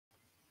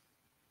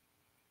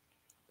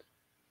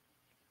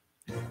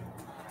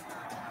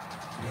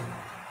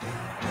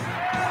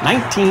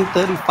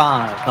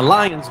1935, the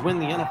Lions win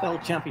the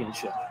NFL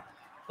championship.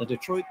 The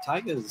Detroit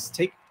Tigers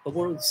take the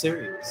World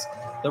Series.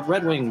 The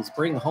Red Wings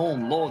bring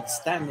home Lord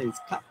Stanley's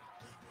Cup.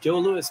 Joe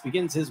Louis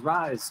begins his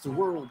rise to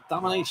world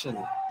domination.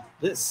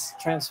 This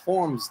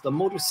transforms the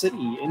Motor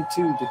City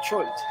into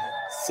Detroit,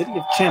 City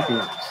of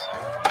Champions.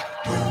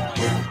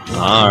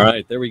 All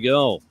right, there we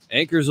go.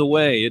 Anchors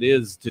away. It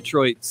is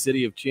Detroit,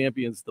 City of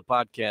Champions, the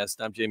podcast.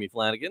 I'm Jamie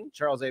Flanagan.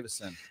 Charles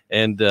Avison.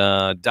 And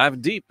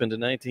diving deep into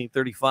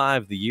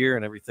 1935, the year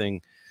and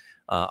everything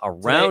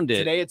around it.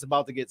 Today it's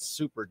about to get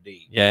super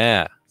deep.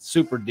 Yeah.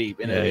 Super deep.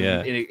 And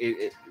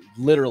it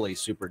literally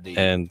super deep.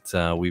 And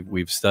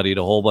we've studied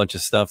a whole bunch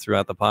of stuff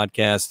throughout the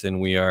podcast,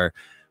 and we are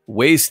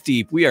waist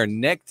deep. We are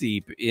neck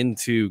deep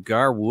into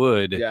Gar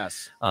Wood.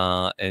 Yes.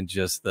 And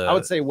just the I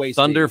would say waist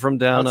thunder deep. from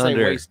down I would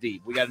under. say waist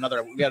deep. We got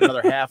another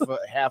half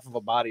of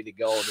a body to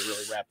go to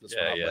really wrap this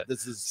one up. But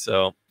this is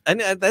so, and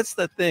that's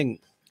the thing.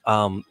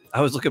 I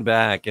was looking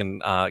back,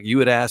 and you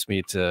had asked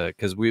me to,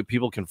 because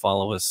people can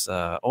follow us.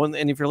 And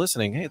if you're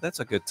listening, hey, that's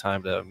a good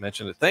time to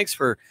mention it. Thanks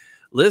for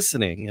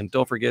listening, and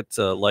don't forget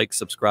to like,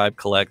 subscribe,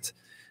 collect.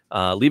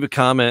 Leave a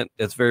comment.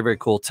 It's very, very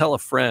cool. Tell a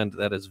friend.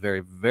 That is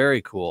very,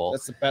 very cool.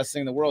 That's the best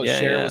thing in the world.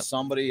 Share it with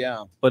somebody.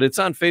 Yeah. But it's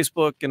on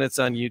Facebook and it's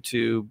on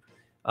YouTube.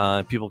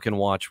 People can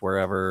watch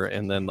wherever.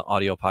 And then the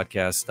audio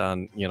podcast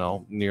on,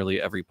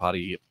 nearly every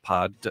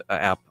pod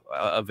app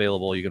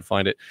available. You can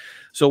find it.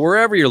 So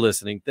wherever you're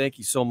listening, thank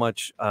you so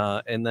much.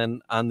 And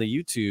then on the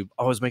YouTube,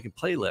 I was making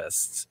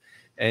playlists.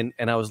 And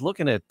I was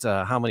looking at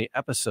how many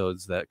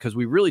episodes because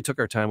we really took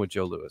our time with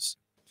Joe Louis.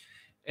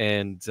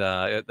 And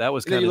that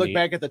was kind of you look neat.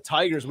 Back at the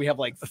Tigers, we have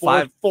like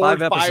five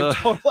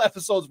total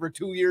episodes for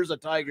 2 years of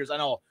Tigers. I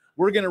know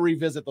we're going to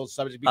revisit those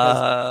subjects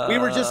because we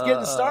were just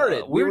getting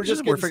started. We're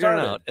figuring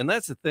it out. And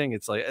that's the thing.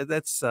 It's like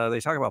they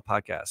talk about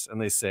podcasts, and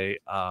they say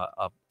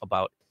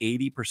about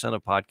 80%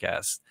 of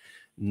podcasts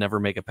never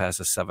make it past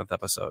the 7th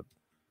episode.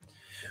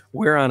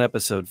 We're on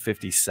episode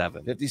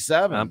 57.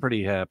 57. I'm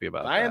pretty happy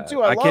about that. I am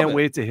too. I can't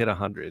wait to hit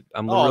 100.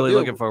 I'm really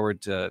looking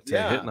forward to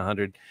hitting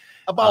 100.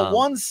 About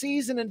one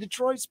season in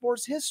Detroit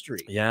sports history.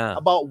 Yeah.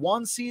 About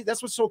one season.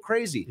 That's what's so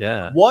crazy.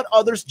 Yeah. What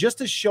others, just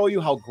to show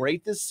you how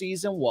great this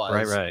season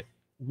was. Right.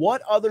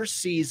 What other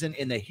season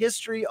in the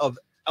history of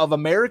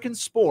American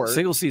sport?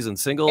 Single season,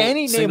 single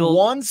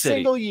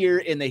year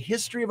in the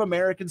history of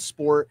American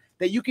sport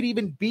that you could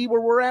even be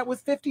where we're at with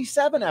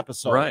 57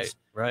 episodes.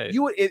 Right.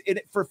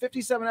 For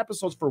 57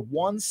 episodes for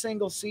one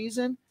single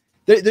season.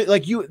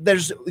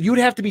 You'd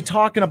have to be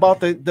talking about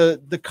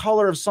the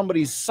color of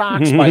somebody's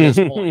socks by this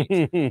point,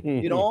 And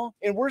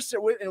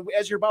and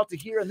as you're about to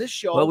hear in this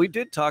show, well, we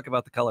did talk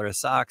about the color of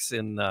socks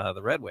in the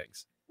Red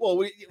Wings.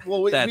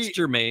 That's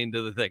germane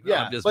to the thing.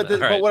 Yeah,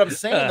 but what I'm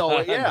saying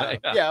though,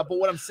 but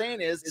what I'm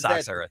saying is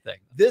socks are a thing.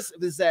 This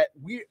is that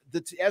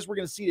as we're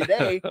going to see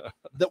today,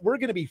 that we're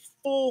going to be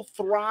full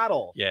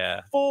throttle.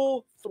 Yeah,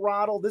 full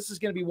throttle. This is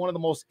going to be one of the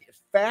most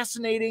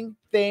fascinating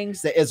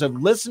things that, as a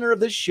listener of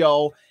this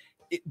show,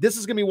 this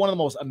is going to be one of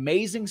the most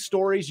amazing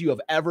stories you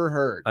have ever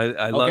heard.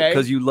 I love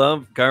because you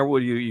love Gar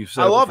Wood. You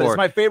said I love before. it. It's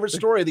my favorite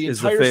story of the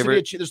entire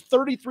city. There's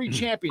 33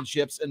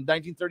 championships in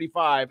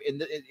 1935,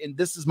 and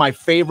this is my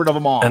favorite of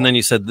them all. And then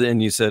you said,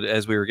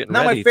 as we were getting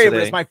not ready my favorite,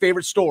 today, it's my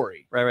favorite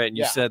story. Right. And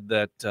you said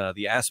that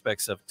the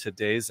aspects of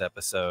today's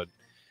episode,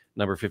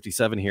 number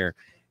 57 here,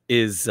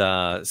 is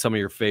some of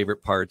your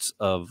favorite parts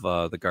of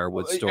the Gar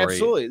Wood story.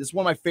 Absolutely. This is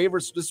one of my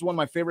favorites. This is one of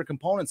my favorite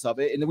components of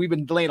it. And we've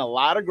been laying a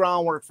lot of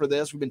groundwork for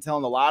this. We've been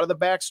telling a lot of the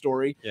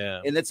backstory. Yeah.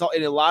 And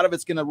a lot of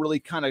it's going to really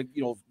kind of,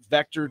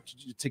 vector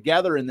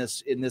together in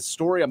this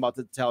story I'm about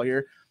to tell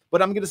here.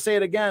 But I'm going to say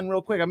it again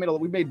real quick.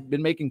 We've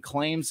been making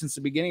claims since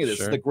the beginning of this.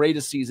 Sure. It's the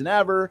greatest season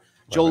ever.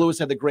 Joe Louis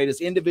had the greatest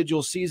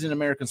individual season in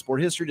American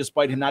sport history,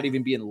 despite him not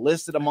even being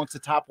listed amongst the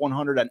top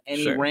 100 on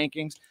any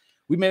rankings.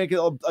 We make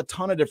a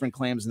ton of different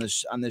claims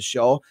on this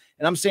show.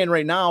 And I'm saying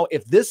right now,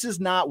 if this is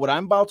not what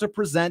I'm about to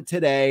present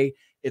today,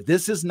 if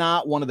this is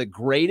not one of the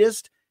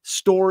greatest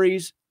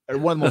stories or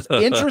one of the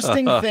most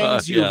interesting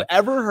things you've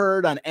ever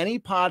heard on any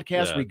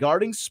podcast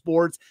regarding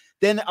sports,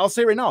 then I'll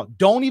say right now,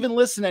 don't even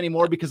listen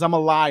anymore because I'm a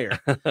liar.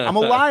 I'm a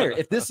liar.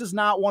 If this is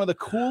not one of the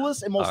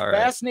coolest and most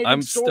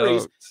fascinating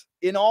stories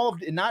in all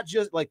of, not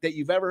just like that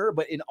you've ever heard,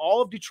 but in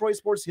all of Detroit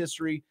sports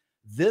history,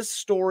 this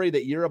story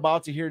that you're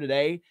about to hear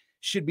today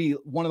should be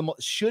one of the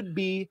most, should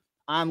be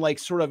on like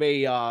sort of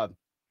a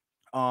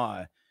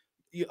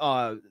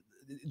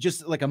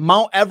just like a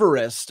Mount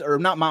Everest, or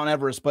not Mount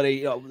Everest, but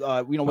a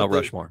Mount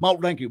Rushmore. Mount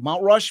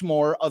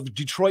Rushmore of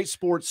Detroit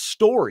sports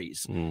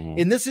stories.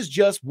 And this is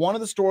just one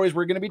of the stories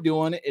we're going to be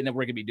doing, and then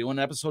we're going to be doing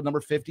episode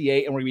number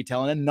 58, and we're going to be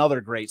telling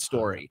another great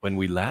story. When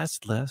we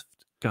last left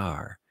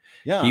Gar,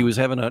 he was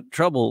having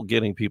trouble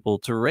getting people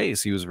to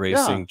race. He was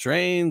racing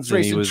trains,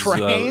 and he was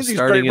starting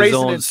his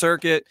own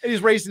circuit. And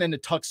he's racing in a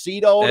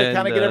tuxedo to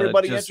kind of get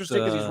everybody interested,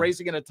 because he's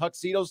racing in a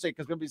tuxedo.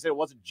 Because somebody said it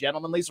wasn't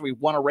gentlemanly, so he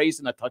won a race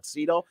in a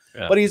tuxedo.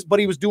 Yeah. But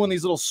he was doing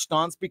these little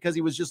stunts because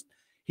he was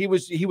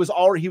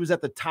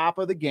at the top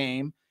of the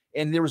game.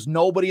 and there was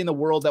nobody in the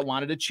world that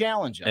wanted to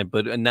challenge him.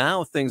 But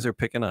now things are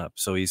picking up,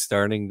 so he's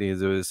starting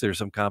to. There's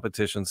some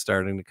competition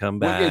starting to come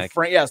back.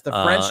 Yes, the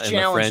French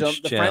challenged him.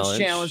 The French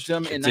challenged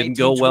him. It didn't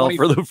go well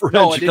for the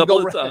French a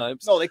couple of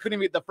times. No, they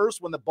couldn't even. The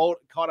first one, the boat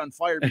caught on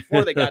fire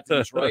before they got to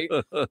Detroit,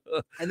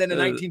 and then in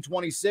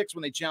 1926,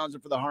 when they challenged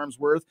him for the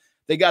Harmsworth,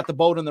 they got the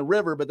boat in the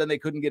river, but then they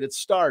couldn't get it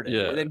started.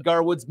 Yeah. And then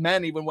Gar Wood's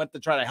men even went to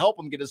try to help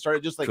him get it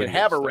started, just like they could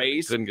have a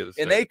race, and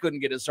they couldn't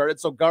get it started.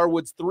 So Gar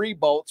Wood's 3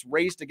 boats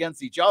raced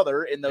against each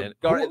other in the.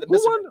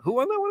 Who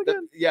won that one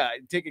again? Yeah,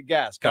 take a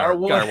guess. Gar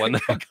won.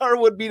 Gar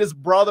Wood beat his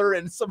brother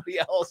and somebody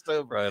else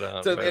to right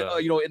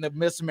you know, in the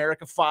Miss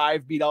America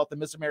 5 beat out the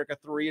Miss America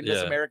 3 and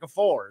Miss America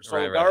 4.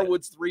 So Gar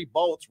Wood's 3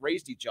 boats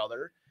raced each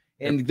other.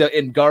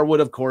 And Gar Wood,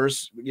 of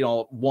course, you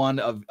know, one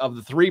of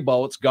the 3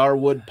 boats, Gar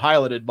Wood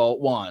piloted boat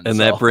 1. And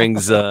that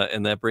brings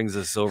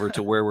us over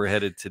to where we're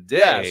headed today.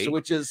 Yes,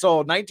 which is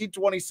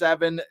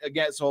 1927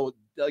 again. So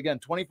again,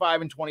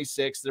 25 and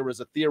 26, there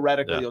was a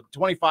theoretical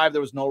 25,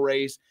 there was no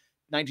race.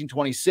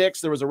 1926,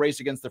 there was a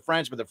race against the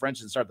French, but the French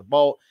didn't start the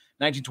boat.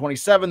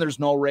 1927, there's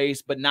no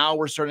race, but now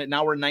we're in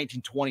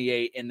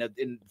 1928,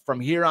 and from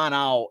here on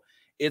out,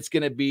 it's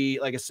going to be,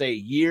 like I say,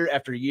 year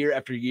after year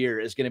after year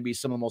is going to be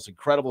some of the most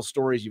incredible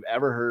stories you've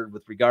ever heard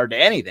with regard to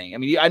anything. I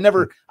mean, I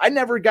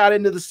never got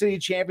into the City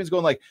of Champions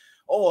going like,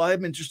 oh,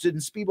 I'm interested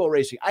in speedboat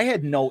racing. I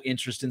had no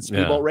interest in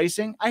speedboat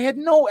racing. I had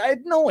no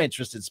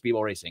interest in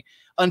speedboat racing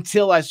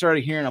until I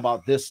started hearing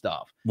about this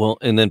stuff. Well,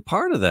 and then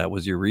part of that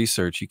was your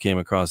research. You came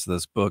across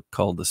this book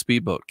called The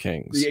Speedboat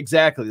Kings.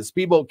 Exactly. The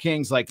Speedboat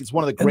Kings, like, it's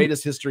one of the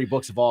greatest history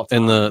books of all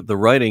time. And the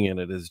writing in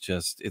it is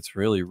just, it's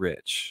really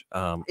rich.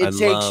 It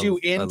takes you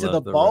into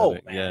the boat,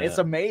 man. Yeah. It's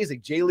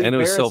amazing. J. Lee and it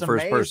was Barrett's so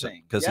first amazing.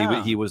 person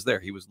because he was there.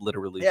 He was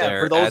literally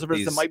there. For those of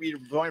us that might be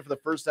going for the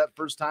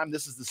first time,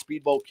 this is the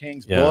Speedboat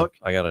Kings book.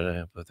 I got it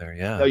up there.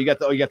 Yeah. Oh, you got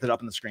that up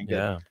on the screen. Good.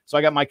 Yeah. So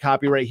I got my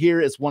copy right here.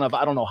 It's one of,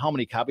 I don't know how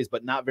many copies,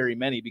 but not very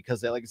many,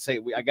 because like I say,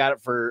 I got it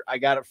for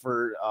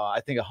I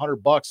think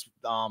 $100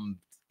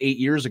 8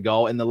 years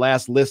ago, and the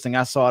last listing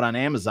I saw it on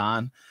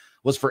Amazon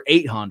was for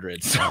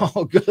 $800.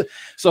 So good.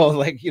 So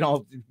like,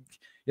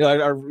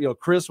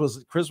 Chris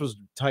was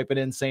typing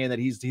in saying that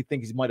he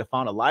thinks he might have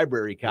found a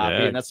library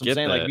copy, and that's what I'm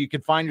saying. Like, you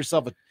can find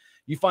yourself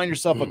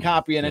a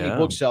copy in any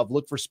bookshelf.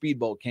 Look for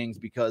Speedboat Kings,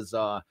 because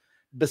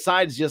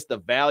besides just the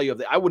value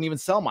of I wouldn't even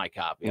sell my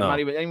copy. I'm not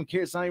even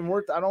care. It's not even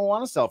worth. I don't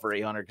want to sell for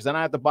 $800 because then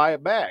I have to buy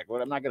it back.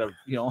 But I'm not gonna,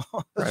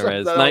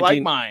 right. I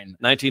like mine.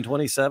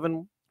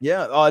 1927.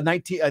 Yeah,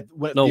 19.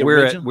 No,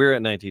 we're at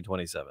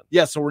 1927.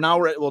 Yeah, so we're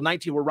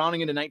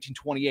rounding into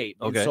 1928.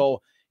 Okay. And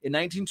so in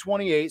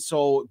 1928,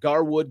 so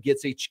Gar Wood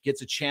gets a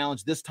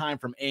challenge, this time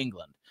from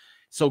England.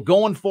 So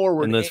going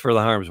forward, and that's for the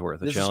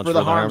Harmsworth. This is for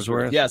the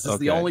Harmsworth. Yes, this is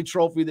the only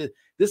trophy that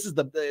this is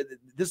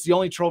the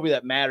only trophy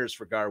that matters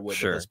for Gar Wood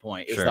at this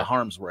point. Is the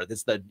Harmsworth.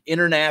 It's the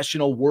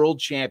International World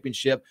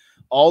Championship.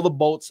 All the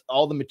boats,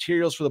 all the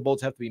materials for the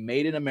boats have to be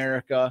made in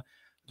America.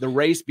 The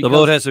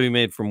boat has to be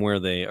made from where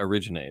they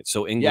originate.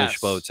 So English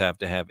boats have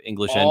to have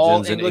English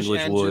engines and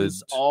English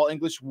woods, all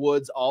English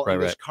woods, all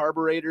English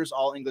carburetors,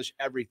 all English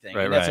everything.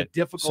 And that's a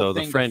difficult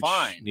thing to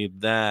find.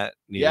 That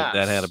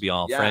had to be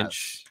all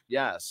French.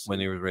 Yes. When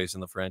they were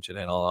racing the French, it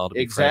had all to be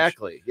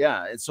exactly. French.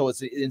 Yeah.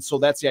 And so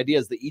that's the idea,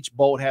 is that each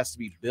boat has to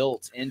be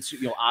built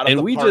into, out of and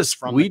the we parts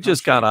we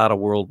just got out of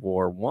World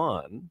War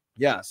I.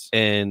 Yes.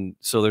 And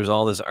so there's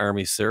all this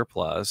Army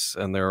surplus,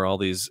 and there are all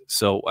these.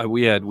 So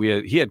he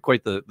had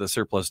quite the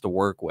surplus to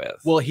work with.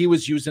 Well, he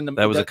was using them.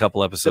 That was a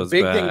couple episodes.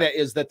 The big thing that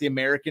is that the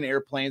American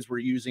airplanes were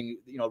using,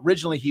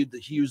 originally he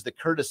used the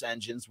Curtiss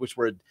engines, which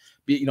were,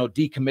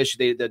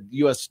 decommissioned. The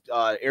U.S.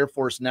 Air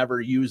Force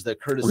never used the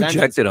Curtiss engines.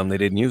 Rejected them. They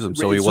didn't use them.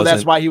 So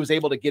that's why he was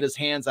able to get his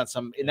hands on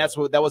some. And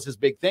that was his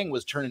big thing,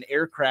 was turning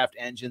aircraft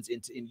engines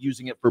into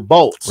using it for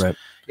boats. Right.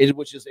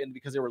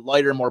 Because they were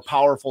lighter and more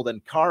powerful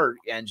than car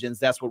engines,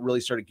 that's what really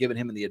started giving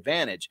him the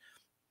advantage.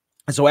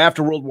 And so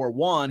after World War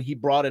I, he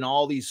brought in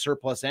all these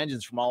surplus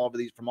engines from all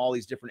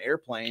these different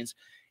airplanes.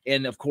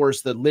 And of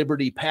course, the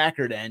Liberty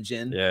Packard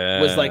engine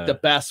was like the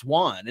best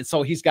one. And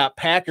so he's got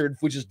Packard,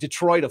 which is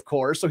Detroit, of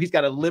course. So he's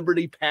got a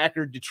Liberty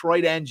Packard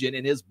Detroit engine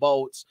in his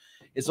boats.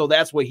 And so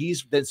that's what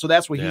he's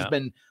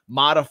been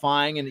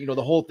modifying. And,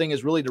 the whole thing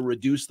is really to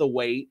reduce the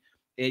weight,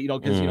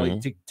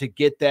 because, to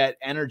get that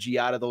energy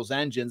out of those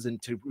engines,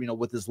 and to,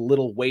 with as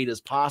little weight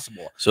as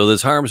possible. So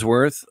this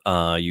Harmsworth,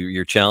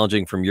 you're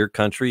challenging from your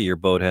country. Your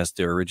boat has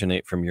to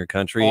originate from your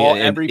country.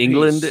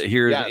 England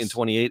here in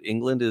 28,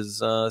 England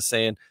is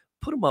saying,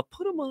 put them up.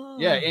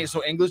 Yeah. And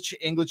so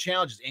England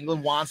challenges.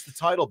 England wants the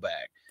title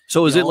back.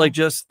 So is it like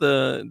just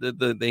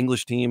the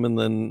English team and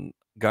then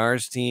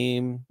Gar's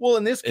team? Well,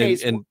 in this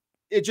case,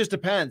 it just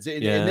depends.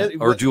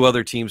 Or do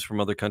other teams from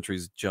other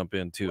countries jump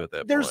in too at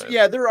that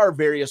point? There are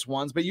various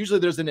ones, but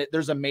usually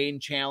there's a main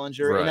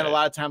challenger, and then a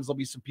lot of times there'll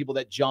be some people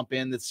that jump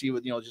in that see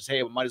what, just,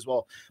 hey, we might as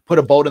well put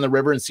a boat in the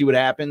river and see what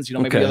happens.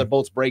 Maybe the other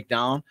boats break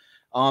down.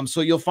 So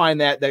you'll find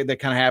that kind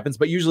of happens,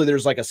 but usually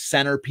there's like a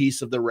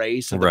centerpiece of the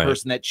race of the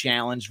person that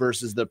challenged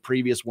versus the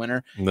previous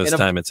winner. And this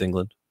time it's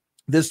England.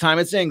 This time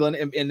it's England,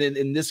 and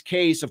in this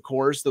case, of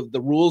course,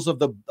 the rules of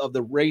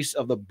the race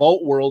of the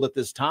boat world at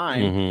this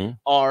time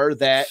are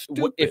that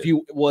if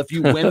you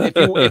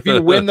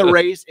win the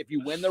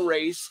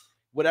race,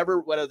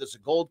 whether it's a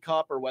Gold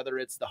Cup or whether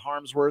it's the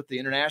Harmsworth, the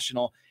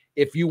International,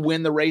 if you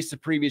win the race the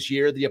previous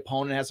year, the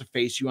opponent has to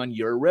face you on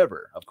your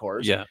river, of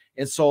course. Yeah.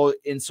 And so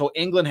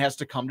England has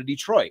to come to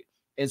Detroit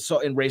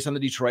and race on the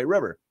Detroit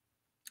River.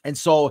 And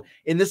so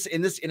in this,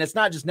 and it's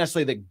not just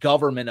necessarily the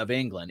government of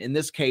England. In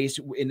this case,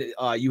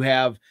 you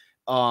have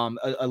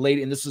a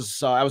lady, and this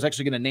is I was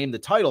actually going to name the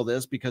title of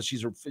this because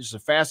she's a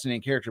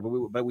fascinating character,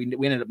 but we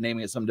ended up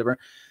naming it something different.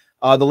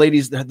 The lady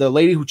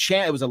who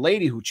it was a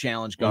lady who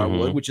challenged Gar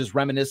Wood, which is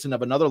reminiscent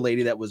of another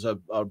lady that was a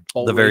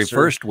boat the very racer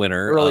first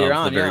winner earlier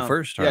on, the very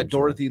first Harmsworth.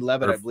 Dorothy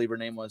Levitt, I believe her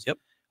name was. Yep.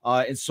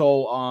 And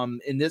so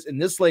in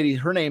this lady,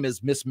 her name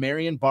is Miss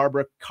Marion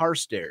Barbara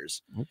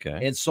Carstairs. Okay.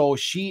 And so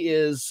she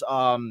is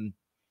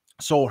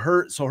so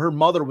her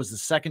mother was the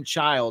second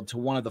child to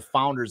one of the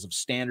founders of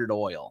Standard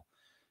Oil.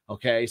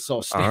 Okay,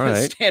 so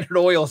Standard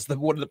Oil is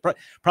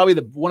probably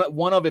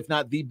one of, if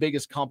not the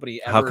biggest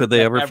company ever. How could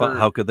they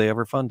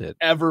ever fund it?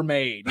 Ever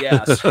made?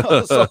 Yeah.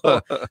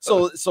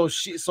 So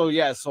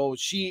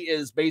she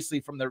is basically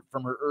from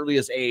her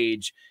earliest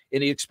age,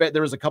 and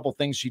there was a couple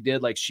things she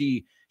did, like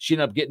she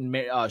ended up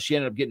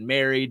getting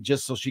married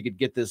just so she could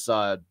get this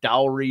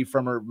dowry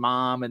from her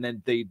mom, and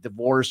then they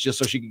divorced just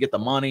so she could get the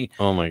money.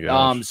 Oh my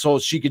gosh. So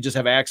she could just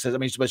have access. I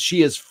mean, but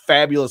she is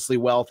fabulously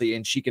wealthy,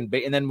 and she can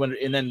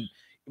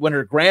when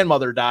her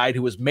grandmother died,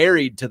 who was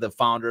married to the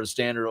founder of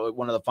Standard Oil,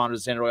 one of the founders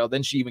of Standard Oil,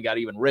 then she got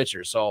even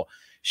richer. So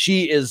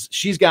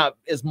she's got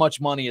as much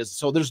money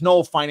so there's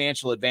no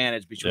financial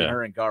advantage between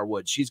her and Gar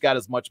Wood. She's got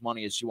as much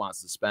money as she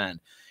wants to spend.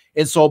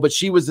 And so, but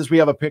she was we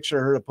have a picture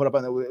of her to put up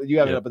you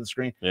have it up on the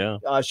screen. Yeah.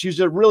 She's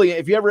a really,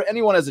 if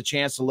anyone has a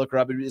chance to look her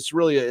up, it's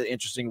really an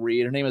interesting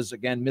read. Her name is,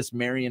 again, Miss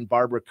Marion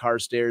Barbara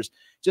Carstairs.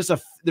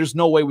 There's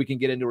no way we can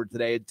get into her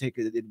today.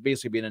 It'd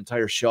basically be an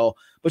entire show,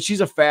 but she's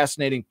a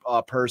fascinating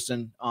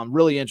person,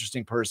 really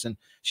interesting person.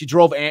 She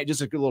drove,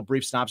 just a little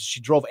brief synopsis, she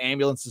drove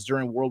ambulances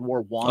during World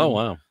War I.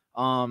 Oh,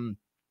 wow.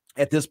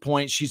 At this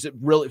point, she's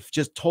really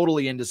just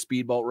totally into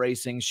speedboat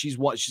racing. She's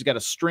got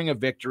a string of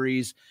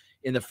victories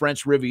in the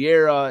French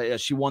Riviera.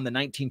 She won the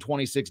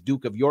 1926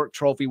 Duke of York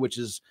Trophy, which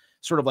is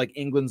sort of like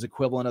England's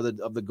equivalent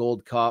of the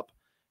Gold Cup.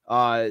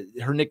 Her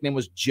nickname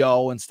was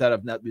Joe instead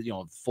of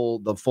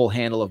the full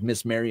handle of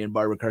Miss Marion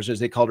Barbara Carstairs.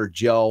 They called her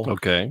Joe.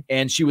 Okay.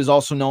 And she was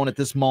also known at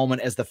this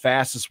moment as the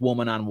fastest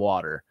woman on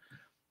water.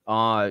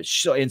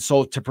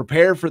 So to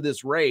prepare for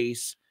this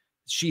race,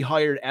 she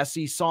hired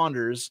S.E.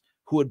 Saunders,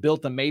 who had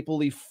built the Maple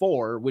Leaf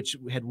 4, which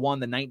had won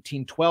the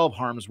 1912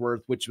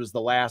 Harmsworth, which was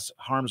the last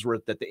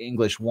Harmsworth that the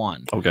English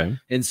won. Okay.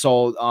 And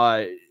so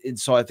I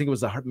think it was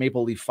the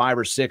Maple Leaf 5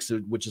 or 6,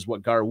 which is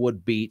what Gar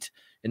Wood beat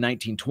in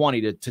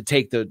 1920 to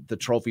take the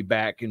trophy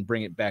back and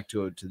bring it back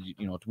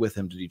with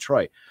him to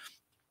Detroit.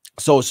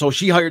 So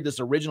she hired this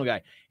original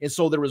guy. And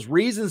so there was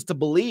reasons to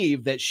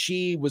believe that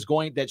she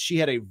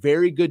had a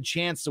very good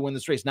chance to win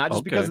this race, not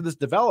just because of this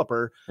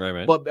developer,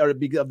 but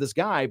because of this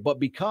guy, but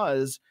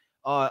because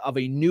of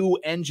a new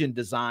engine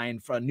design,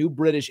 for a new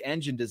British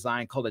engine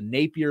design called a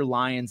Napier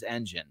Lions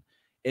engine.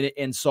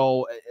 And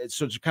so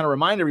to kind of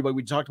remind everybody,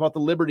 we talked about the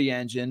Liberty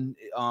engine,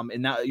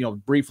 and now,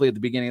 briefly at the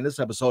beginning of this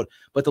episode,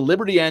 but the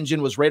Liberty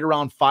engine was right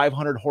around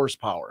 500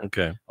 horsepower.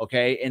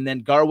 Okay. And then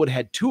Gar Wood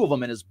had 2 of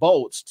them in his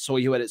boats. So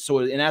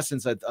in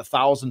essence,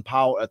 1,000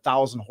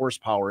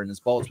 horsepower in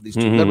his boats with these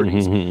 2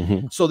 Liberties.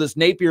 So this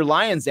Napier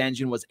Lions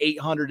engine was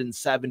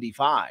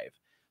 875.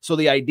 So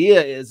the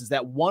idea is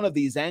that one of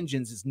these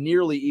engines is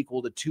nearly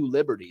equal to 2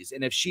 Liberties.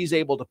 And if she's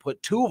able to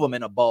put 2 of them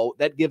in a boat,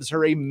 that gives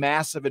her a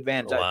massive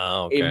advantage,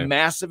 a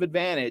massive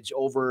advantage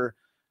over,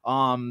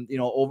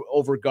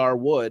 over Gar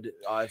Wood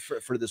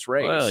for this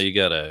race. Well, you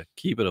got to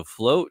keep it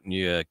afloat and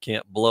you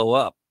can't blow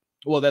up.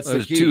 Well, that's the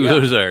key.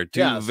 Those are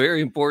two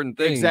very important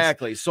things.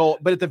 Exactly. So,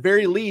 but at the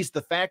very least,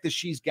 the fact that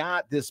she's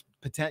got this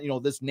potential,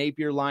 this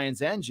Napier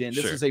Lions engine,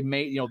 this is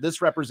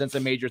this represents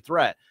a major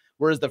threat.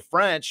 Whereas the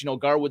French,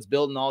 Gar Wood's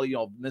building all,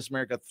 Miss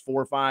America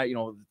 4, 5,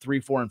 3,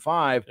 4, and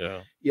 5,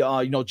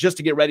 just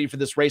to get ready for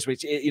this race.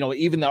 Which,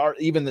 even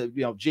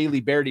the J. Lee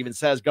Baird even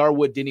says Gar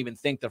Wood didn't even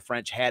think the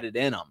French had it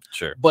in them.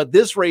 Sure. But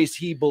this race,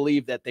 he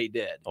believed that they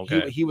did.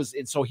 Okay.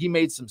 So he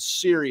made some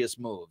serious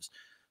moves.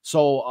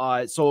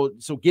 So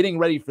getting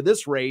ready for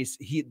this race,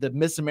 the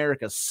Miss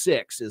America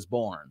VI is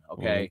born.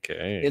 Okay.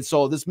 And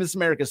so this Miss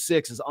America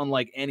VI is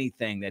unlike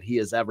anything that he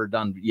has ever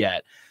done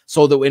yet.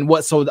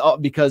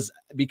 Because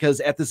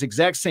at this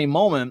exact same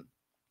moment,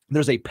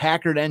 there's a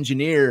Packard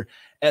engineer,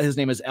 his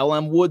name is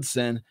L.M.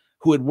 Woodson,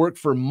 who had worked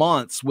for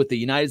months with the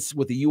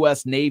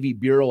U.S. Navy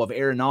Bureau of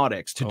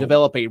Aeronautics to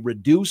develop a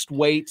reduced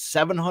weight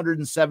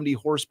 770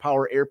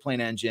 horsepower airplane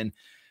engine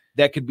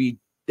that could be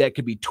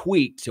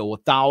tweaked to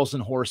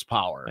 1,000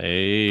 horsepower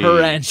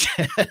per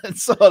engine.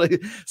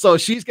 so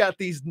she's got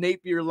these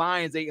Napier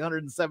Lions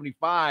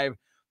 875.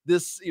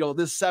 This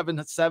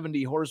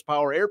 770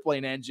 horsepower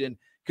airplane engine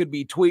could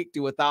be tweaked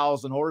to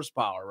 1,000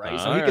 horsepower, right?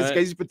 So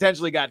he's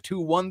potentially got two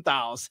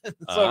 1,000s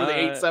over the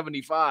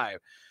 875.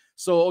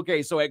 So,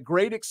 okay, so at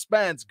great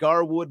expense,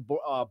 Gar Wood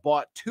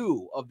bought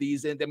two of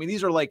these. And I mean,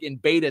 these are like in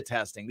beta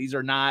testing. These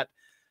are not,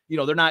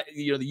 they're not,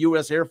 the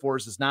U.S. Air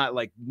Force is not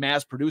like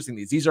mass producing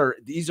these. These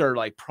are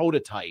like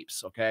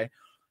prototypes, okay?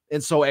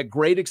 And so at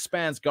great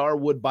expense, Gar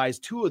Wood buys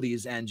two of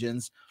these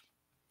engines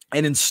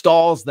and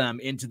installs them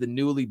into the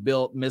newly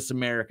built Miss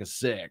America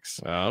VI.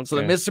 Okay. So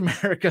the Miss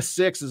America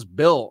VI is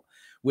built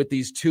with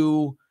these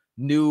two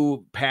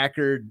new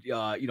Packard,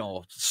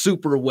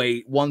 super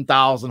weight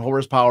 1,000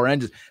 horsepower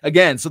engines.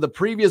 Again, so the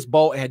previous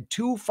boat had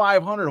two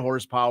 500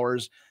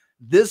 horsepowers.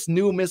 This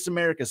new Miss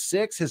America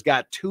VI has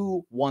got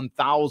two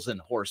 1,000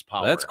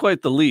 horsepower. That's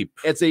quite the leap.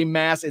 It's a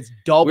mass. It's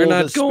double. We're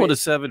not going to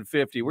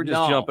 750. We're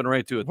just jumping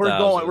right to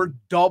 1,000. We're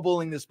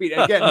doubling the speed.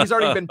 And again, he's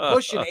already been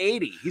pushing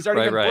 80. He's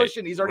already been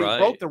pushing. He's already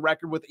broke the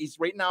record with. He's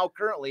right now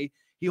currently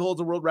he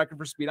holds a world record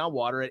for speed on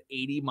water at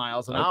 80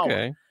 miles an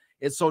hour.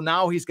 And so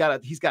now he's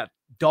got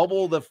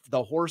double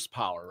the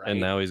horsepower, right? And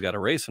now he's got a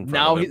race in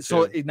front of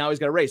him. Now he's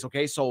got a race.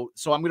 Okay, so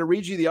I'm going to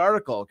read you the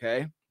article.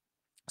 Okay,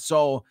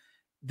 so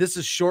this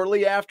is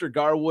shortly after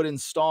Gar Wood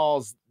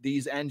installs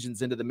these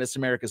engines into the Miss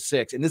America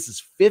VI, and this is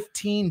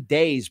 15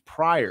 days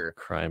prior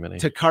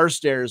to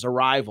Carstairs'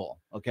 arrival.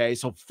 Okay,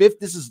 so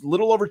this is a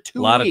little over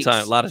 2 weeks.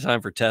 A lot of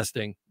time for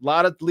testing.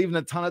 Leaving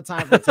a ton of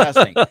time for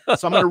testing.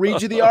 So I'm going to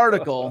read you the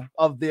article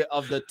of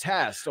the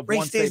test. Of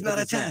race day is not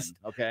a test.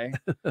 Okay,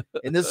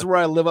 and this is where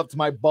I live up to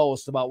my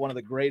boast about one of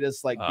the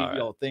greatest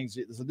things.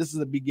 So this is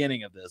the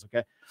beginning of this.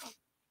 Okay,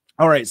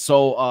 all right.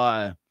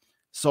 So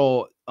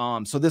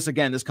this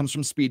again, this comes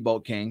from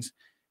Speedboat Kings.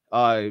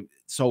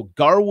 So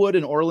Gar Wood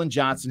and Orland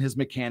Johnson, his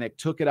mechanic,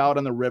 took it out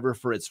on the river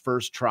for its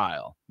first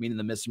trial, meaning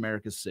the Miss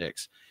America VI.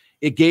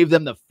 It gave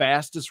them the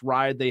fastest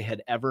ride they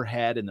had ever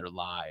had in their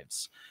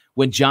lives.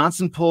 When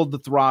Johnson pulled the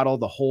throttle,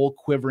 the whole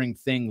quivering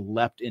thing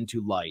leaped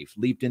into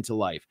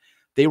life.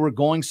 They were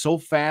going so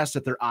fast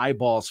that their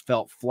eyeballs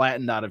felt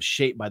flattened out of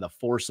shape by the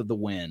force of the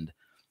wind.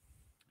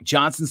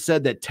 Johnson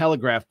said that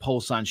telegraph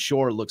posts on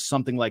shore looked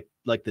something like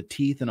the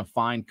teeth in a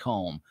fine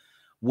comb.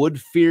 Wood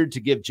feared to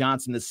give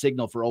Johnson the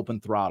signal for open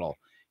throttle.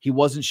 He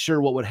wasn't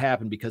sure what would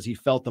happen because he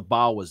felt the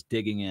bow was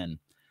digging in.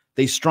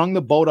 They strung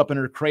the boat up in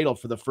her cradle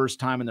for the first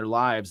time in their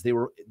lives. They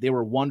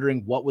were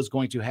wondering what was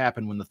going to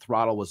happen when the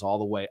throttle was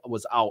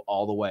out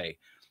all the way.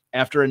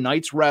 After a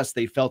night's rest,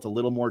 they felt a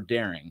little more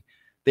daring.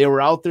 They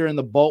were out there in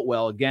the boat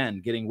well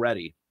again, getting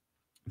ready.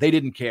 They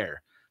didn't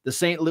care. The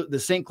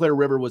St. Clair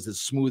River was as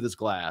smooth as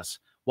glass.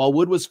 While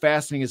Wood was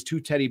fastening his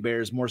two teddy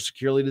bears more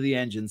securely to the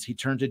engines, he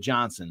turned to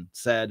Johnson,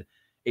 said,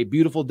 "A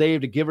beautiful day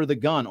to give her the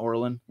gun,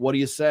 Orland. What do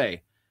you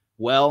say?"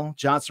 "Well,"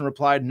 Johnson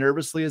replied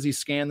nervously as he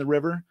scanned the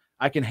river,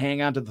 I can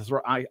hang on to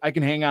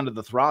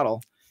the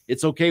throttle.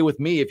 It's okay with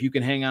me if you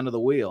can hang on to the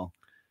wheel."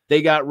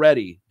 They got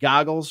ready.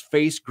 Goggles,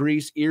 face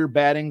grease, ear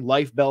batting,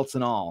 life belts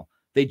and all.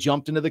 They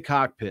jumped into the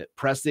cockpit,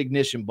 pressed the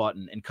ignition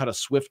button, and cut a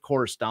swift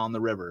course down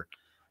the river.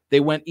 They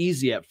went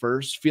easy at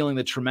first, feeling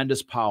the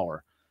tremendous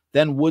power.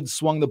 Then Wood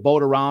swung the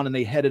boat around and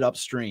they headed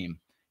upstream.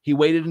 He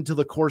waited until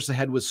the course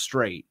ahead was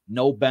straight,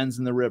 no bends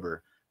in the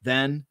river.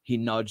 Then he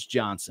nudged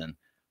Johnson.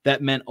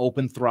 That meant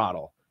open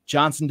throttle.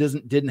 Johnson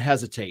didn't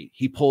hesitate.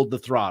 He pulled the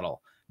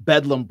throttle.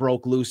 Bedlam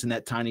broke loose in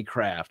that tiny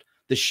craft,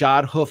 the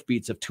shod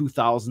hoofbeats of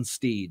 2,000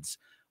 steeds.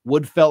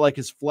 Wood felt like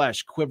his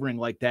flesh, quivering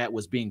like that,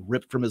 was being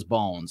ripped from his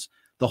bones.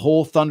 The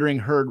whole thundering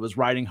herd was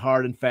riding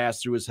hard and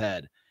fast through his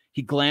head.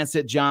 He glanced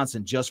at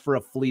Johnson just for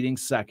a fleeting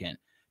second.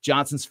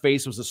 Johnson's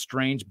face was a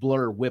strange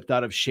blur whipped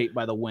out of shape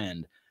by the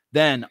wind.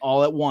 Then,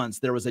 all at once,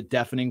 there was a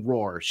deafening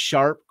roar,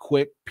 sharp,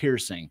 quick,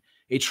 piercing.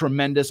 A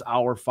tremendous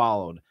hour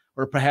followed,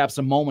 or perhaps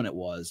a moment it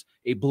was,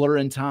 a blur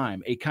in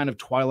time, a kind of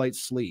twilight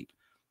sleep.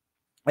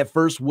 At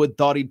first, Wood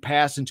thought he'd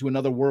passed into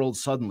another world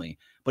suddenly,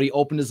 but he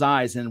opened his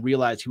eyes and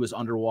realized he was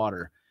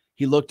underwater.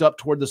 He looked up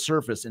toward the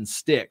surface, and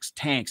sticks,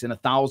 tanks, and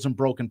 1,000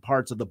 broken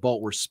parts of the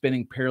boat were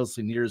spinning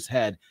perilously near his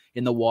head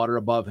in the water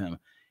above him.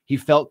 He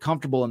felt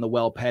comfortable in the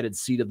well-padded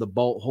seat of the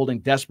boat, holding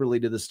desperately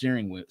to the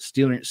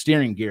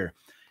steering gear.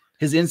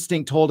 His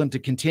instinct told him to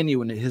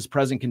continue in his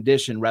present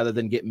condition rather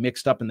than get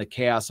mixed up in the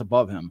chaos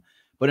above him.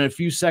 But in a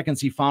few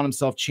seconds, he found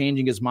himself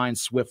changing his mind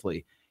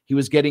swiftly. He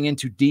was getting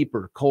into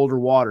deeper, colder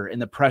water,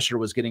 and the pressure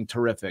was getting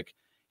terrific.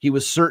 He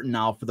was certain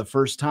now, for the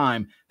first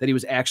time, that he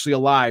was actually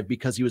alive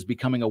because he was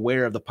becoming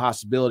aware of the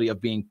possibility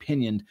of being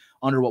pinioned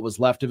under what was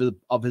left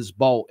of his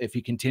boat if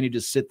he continued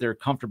to sit there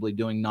comfortably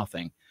doing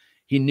nothing.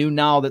 He knew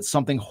now that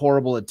something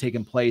horrible had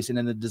taken place, and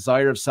in the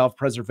desire of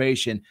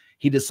self-preservation,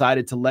 he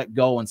decided to let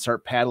go and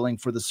start paddling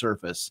for the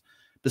surface.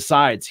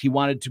 Besides, he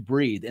wanted to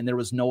breathe, and there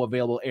was no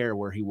available air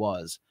where he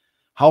was.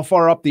 How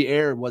far up the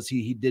air was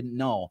he didn't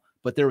know,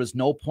 but there was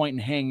no point in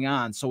hanging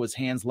on, so his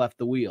hands left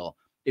the wheel.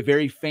 A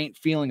very faint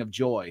feeling of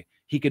joy.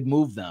 He could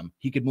move them.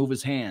 He could move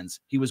his hands.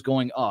 He was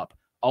going up,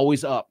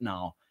 always up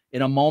now.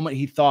 In a moment,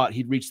 he thought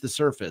he'd reach the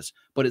surface,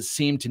 but it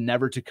seemed to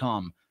never to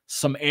come.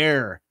 Some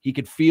air. He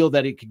could feel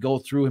that it could go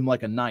through him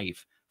like a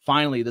knife.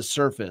 Finally, the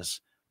surface.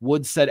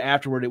 Wood said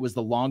afterward it was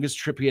the longest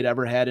trip he had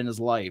ever had in his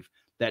life.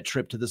 that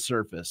trip to the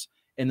surface.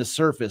 In the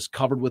surface,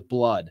 covered with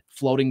blood,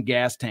 floating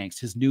gas tanks,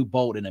 his new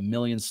boat in a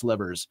million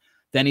slivers.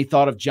 Then he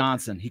thought of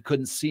Johnson. He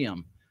couldn't see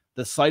him.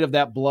 The sight of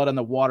that blood on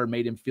the water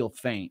made him feel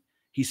faint.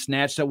 He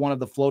snatched at one of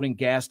the floating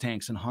gas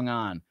tanks and hung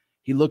on.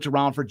 He looked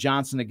around for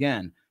Johnson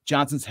again.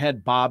 Johnson's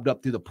head bobbed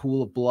up through the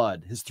pool of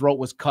blood. His throat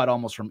was cut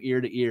almost from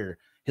ear to ear,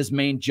 his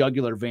main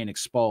jugular vein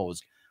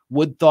exposed.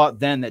 Wood thought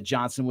then that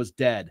Johnson was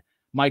dead.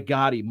 My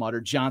God, he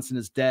muttered, Johnson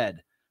is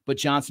dead. But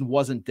Johnson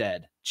wasn't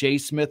dead. Jay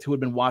Smith, who had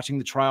been watching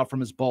the trial from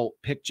his boat,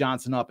 picked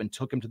Johnson up and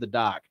took him to the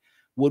dock.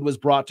 Wood was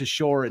brought to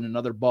shore in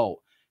another boat.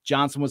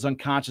 Johnson was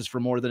unconscious for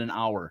more than an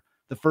hour.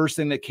 The first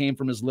thing that came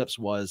from his lips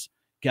was,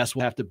 guess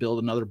we'll have to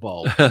build another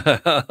boat.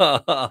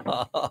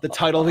 The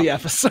title of the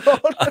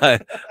episode.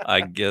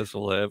 I guess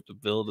we'll have to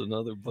build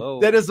another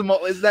boat. That is the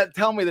most. Is that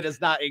tell me that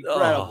it's not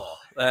incredible? Oh,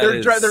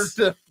 They're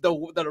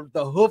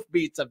the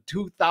hoofbeats of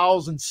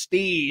 2,000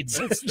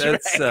 steeds.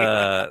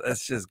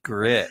 That's just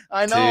grit.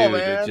 I know, too,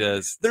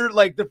 man. They're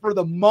like for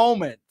the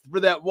moment,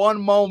 for that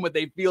one moment,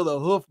 they feel the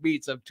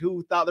hoofbeats of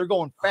 2,000. They're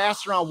going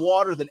faster on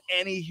water than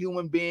any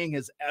human being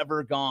has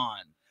ever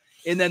gone.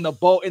 And then the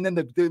boat. And then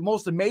the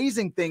most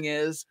amazing thing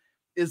is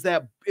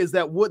that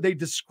Wood, they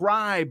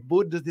describe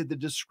Wood, the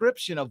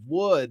description of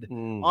Wood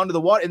under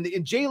the water.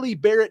 And J. Lee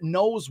Barrett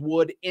knows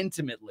Wood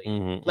intimately.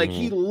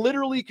 He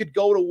literally could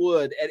go to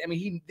Wood.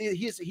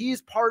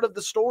 He's part of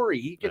the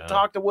story. He could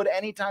talk to Wood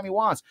anytime he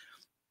wants.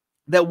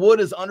 That Wood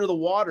is under the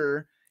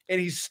water and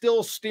he's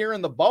still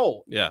steering the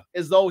boat.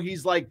 As though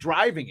he's like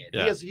driving it.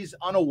 He's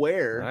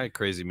unaware. All right,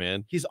 crazy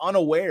man. He's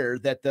unaware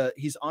that the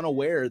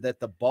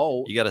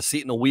boat. You got a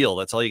seat and a wheel.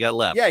 That's all you got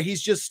left. Yeah, he's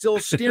just still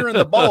steering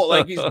the boat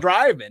like he's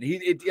driving.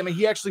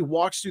 He actually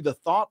walks through the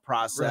thought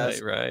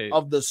process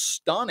of the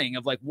stunning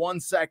of like 1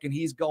 second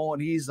he's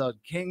a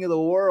king of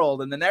the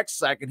world, and the next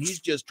second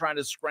he's just trying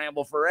to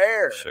scramble for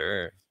air.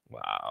 Sure.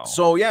 Wow.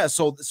 So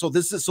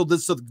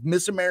the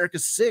Miss America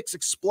VI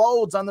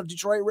explodes on the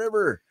Detroit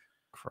River.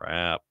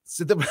 Crap.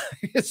 So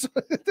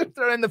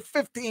they're in the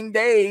 15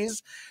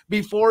 days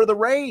before the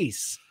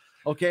race.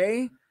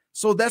 Okay.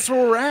 So that's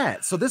where we're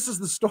at. So this is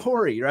the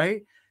story,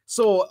 right?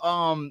 So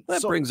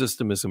that brings us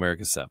to Miss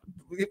America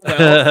VII.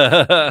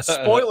 Well,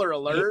 spoiler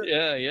alert.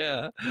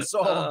 Yeah.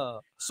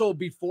 So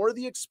before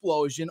the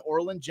explosion,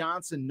 Orland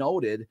Johnson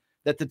noted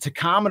that the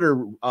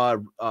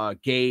tachometer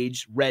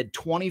gauge read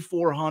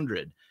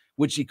 2,400,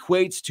 which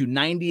equates to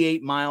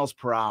 98 miles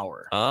per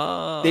hour.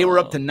 They were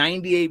up to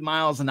 98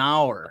 miles an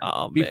hour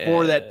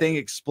before that thing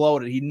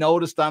exploded. He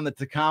noticed on the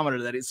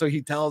tachometer that so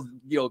he tells,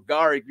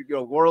 Gar,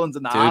 Orland's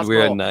in the hospital.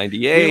 We're at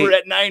 98. We were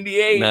at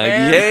 98.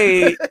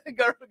 98.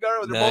 Gar,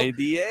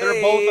 98.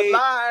 They're both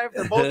alive.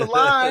 They're both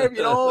alive.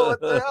 What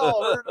the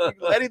hell?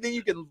 Anything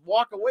you can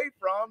walk away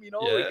from,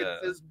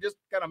 it just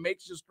kind of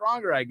makes you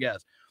stronger, I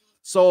guess.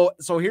 So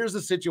here's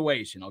the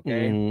situation,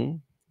 okay?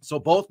 So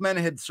both men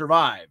had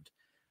survived,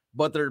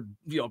 but they're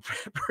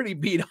pretty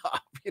beat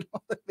up.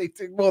 They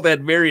both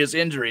had various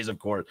injuries, of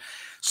course.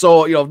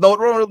 So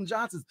Orland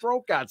Johnson's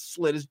throat got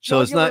slit. His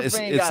it's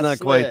not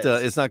quite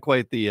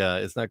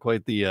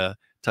the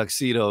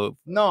tuxedo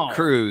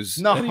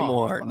cruise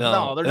anymore.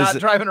 No, they're not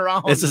driving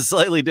around. It's a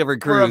slightly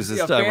different cruise this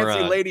time around. A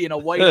fancy lady in a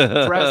white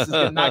dress is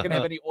not going to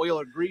have any oil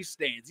or grease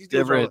stains. These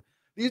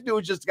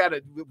dudes just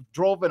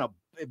drove in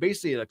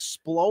basically an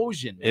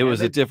explosion. Man. It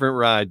was a different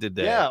ride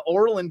today. Yeah,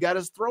 Orland got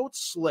his throat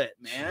slit,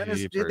 man.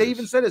 They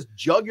even said his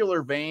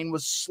jugular vein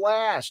was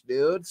slashed,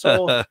 dude.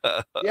 So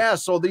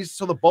so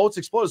the boats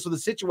exploded. So the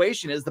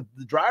situation is the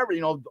driver,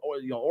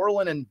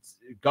 Orland and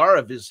Gar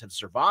have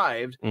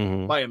survived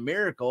by a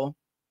miracle.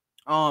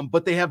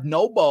 But they have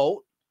no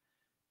boat,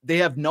 they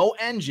have no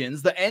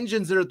engines. The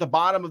engines are at the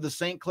bottom of the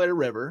St. Clair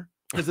River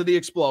because of the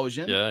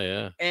explosion.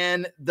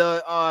 And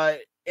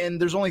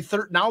there's only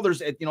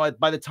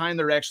by the time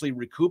they're actually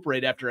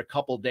recuperate after a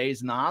couple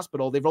days in the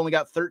hospital, they've only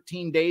got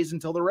 13 days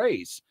until the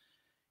race.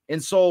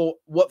 And so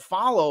what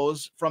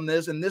follows from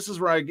this, and this is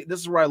where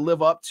I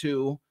live up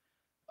to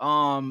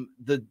what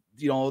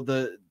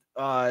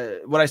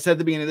I said at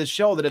the beginning of this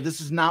show, that if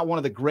this is not one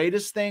of the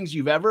greatest things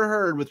you've ever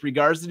heard with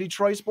regards to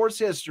Detroit sports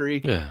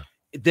history,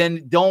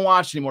 then don't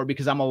watch anymore,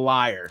 because I'm a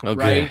liar,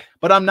 right?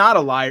 But I'm not a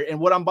liar. And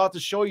what I'm about to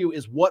show you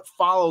is what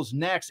follows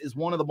next is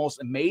one of the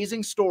most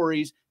amazing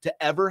stories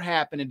to ever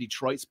happen in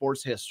Detroit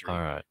sports history.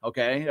 All right.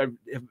 Okay.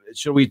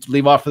 Should we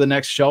leave off for the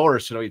next show, or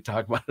should we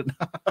talk about it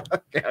now?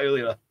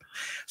 Okay,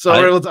 so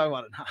we'll talk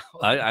about it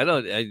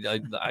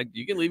now.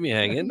 You can leave me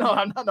hanging. No,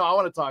 I'm not. No, I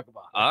want to talk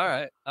about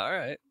it. All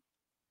right.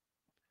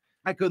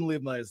 I couldn't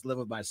live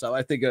with myself.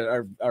 I think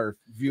our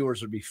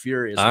viewers would be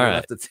furious. All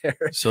right.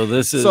 So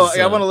this is. So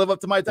I want to live up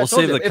to my. We'll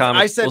save the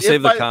comic. We'll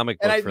save the comic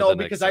book. And I know,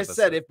 because I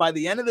said episode. if by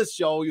the end of this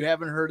show you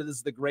haven't heard of this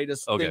is the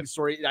greatest thing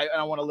story,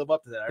 I want to live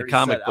up to that.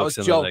 I was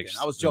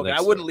joking.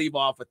 I wouldn't leave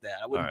off with that.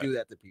 I wouldn't do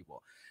that to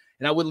people.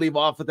 And I wouldn't leave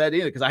off with that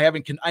either, because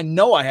I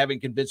know I haven't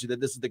convinced you that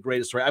this is the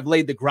greatest story. I've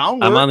laid the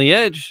groundwork. I'm on the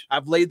edge.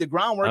 I've laid the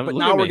groundwork, but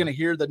now we're going to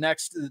hear the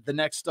next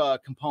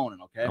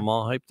component. Okay. I'm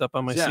all hyped up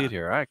on my seat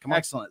here. All right, come on.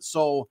 Excellent.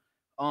 So.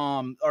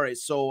 All right.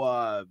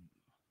 So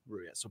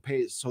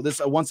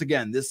this once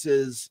again, this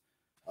is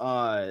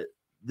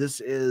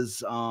This is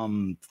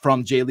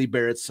from J. Lee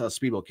Barrett's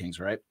Speedboat Kings,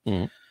 right?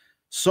 Mm-hmm.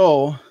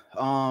 So,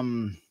 all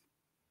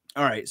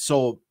right.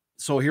 So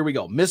here we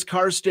go. Miss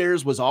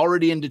Carstairs was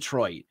already in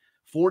Detroit,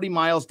 40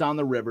 miles down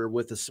the river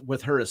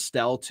with her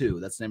Estelle 2.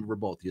 That's the name of her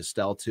boat, the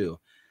Estelle 2.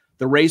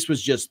 The race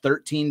was just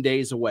 13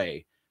 days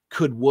away.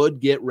 Could Wood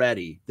get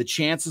ready? The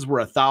chances were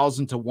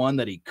 1,000 to 1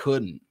 that he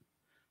couldn't.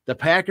 The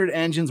Packard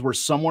engines were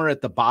somewhere at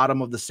the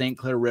bottom of the St.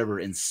 Clair River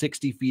in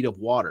 60 feet of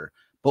water.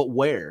 But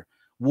where?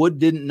 Wood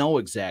didn't know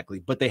exactly,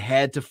 but they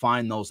had to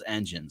find those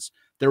engines.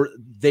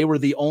 They were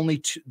the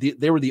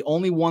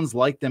only ones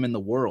like them in the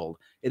world.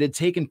 It had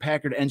taken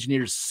Packard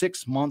engineers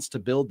 6 months to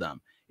build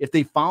them. If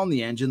they found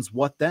the engines,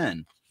 what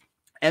then?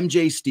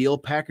 M.J. Steele,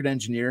 Packard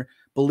engineer,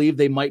 believed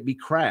they might be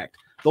cracked.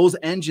 Those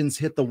engines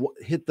hit the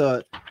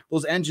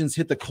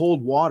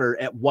cold water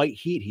at white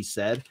heat, he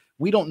said.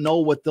 We don't know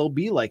what they'll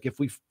be like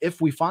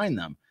if we find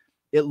them.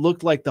 It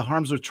looked like the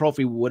Harmsworth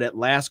trophy would at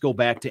last go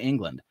back to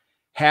England.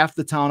 Half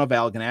the town of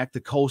Algonac, the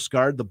Coast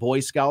Guard, the Boy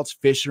Scouts,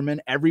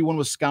 fishermen, everyone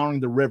was scouring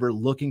the river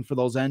looking for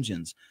those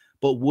engines.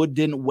 But Wood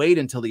didn't wait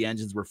until the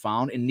engines were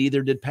found, and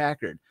neither did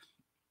Packard.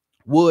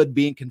 Wood,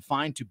 being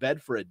confined to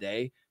bed for a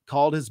day,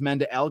 called his men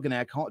to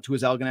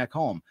his Algonac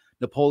home.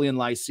 Napoleon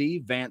Lysee,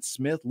 Vance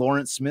Smith,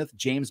 Lawrence Smith,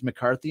 James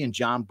McCarthy, and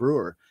John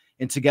Brewer.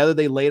 And together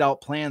they laid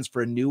out plans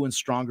for a new and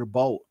stronger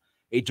boat.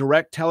 A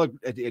direct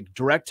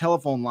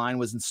telephone line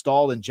was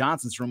installed in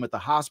Johnson's room at the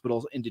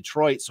hospital in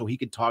Detroit so he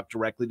could talk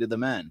directly to the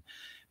men.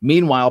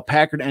 Meanwhile,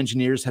 Packard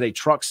engineers had a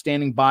truck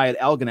standing by at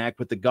Algonac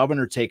with the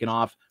governor taken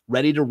off,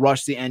 ready to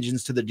rush the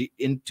engines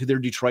into their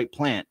Detroit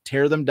plant,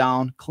 tear them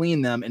down,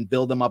 clean them, and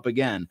build them up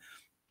again.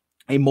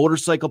 A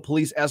motorcycle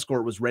police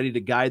escort was ready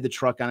to guide the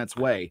truck on its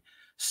way.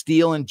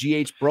 Steele and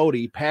G.H.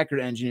 Brody, Packard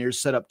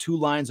engineers, set up 2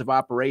 lines of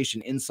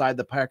operation inside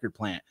the Packard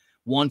plant,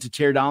 one to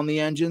tear down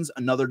the engines,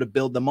 another to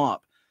build them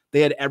up.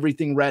 They had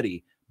everything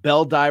ready.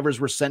 Bell divers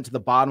were sent to the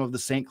bottom of the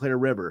St. Clair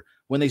River.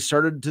 When they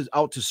started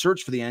out to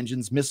search for the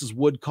engines, Mrs.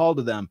 Wood called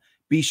to them,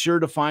 "Be sure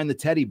to find the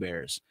teddy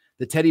bears."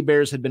 The teddy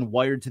bears had been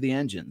wired to the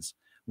engines.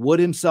 Wood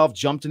himself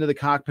jumped into the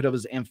cockpit of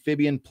his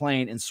amphibian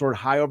plane and soared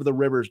high over the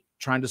river,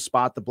 trying to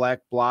spot the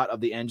black blot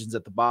of the engines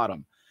at the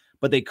bottom,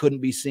 but they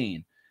couldn't be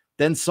seen.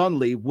 Then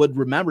suddenly, Wood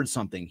remembered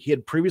something. He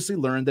had previously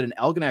learned that an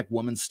Algonac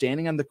woman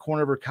standing on the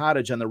corner of her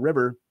cottage on the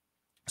river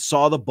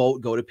saw the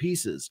boat go to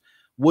pieces.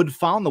 Wood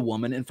found the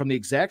woman, and from the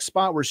exact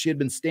spot where she had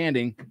been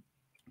standing,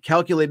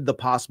 calculated the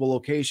possible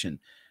location.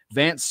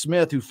 Vance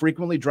Smith, who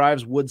frequently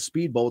drives Wood's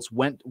speedboats,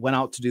 went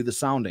out to do the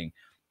sounding.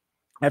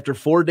 After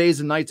 4 days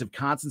and nights of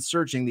constant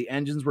searching, the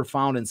engines were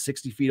found in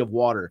 60 feet of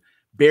water,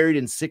 buried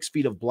in 6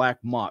 feet of black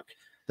muck.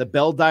 The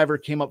bell diver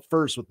came up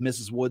first with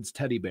Mrs. Wood's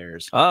teddy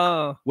bears.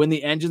 When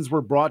the engines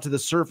were brought to the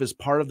surface,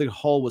 part of the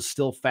hull was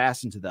still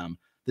fastened to them.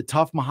 The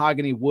tough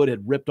mahogany wood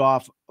had ripped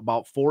off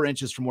about 4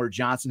 inches from where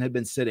Johnson had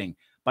been sitting.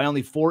 By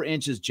only 4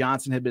 inches,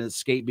 Johnson had been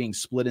escaped being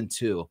split in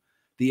 2.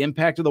 The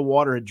impact of the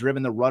water had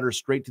driven the rudder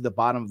straight to the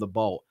bottom of the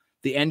boat.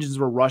 The engines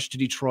were rushed to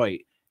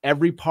Detroit.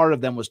 Every part of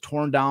them was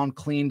torn down,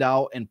 cleaned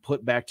out, and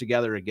put back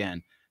together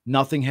again.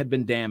 Nothing had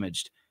been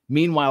damaged.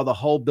 Meanwhile, the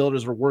hull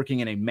builders were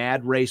working in a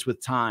mad race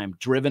with time,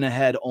 driven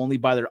ahead only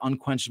by their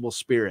unquenchable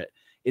spirit.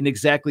 In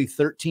exactly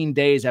 13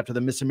 days after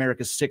the Miss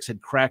America VI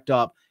had cracked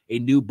up, a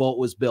new boat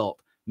was built,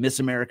 Miss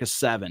America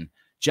VII.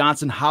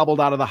 Johnson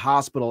hobbled out of the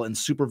hospital and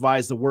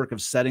supervised the work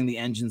of setting the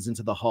engines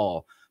into the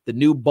hull. The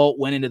new boat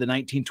went into the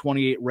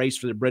 1928 race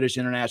for the British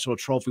International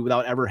Trophy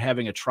without ever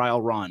having a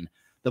trial run.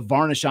 The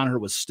varnish on her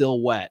was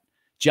still wet.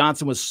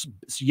 Johnson was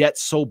yet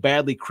so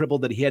badly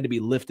crippled that he had to be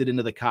lifted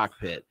into the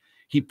cockpit.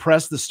 He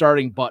pressed the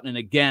starting button, and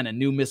again, a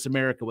new Miss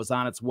America was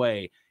on its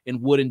way,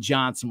 and Wood and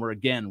Johnson were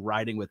again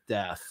riding with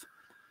death.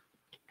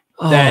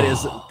 That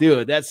is,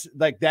 dude, that's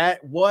like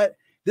that. What?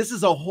 This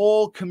is a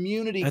whole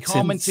community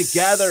coming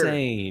together.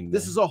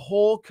 This is a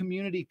whole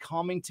community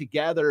coming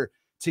together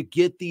to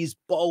get these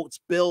boats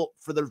built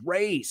for the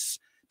race.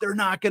 They're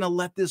not going to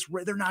let this.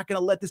 They're not going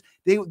to let this.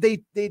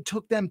 They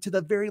took them to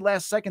the very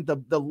last second.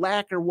 The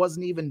lacquer was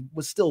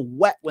still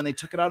wet when they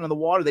took it out in the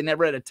water. They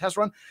never had a test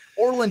run.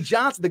 Orland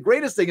Johnson. The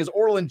greatest thing is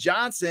Orland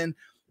Johnson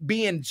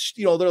being,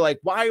 they're like,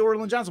 why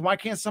Orland Johnson? Why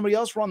can't somebody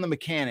else run the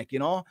mechanic?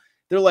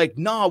 They're like,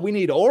 no, we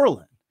need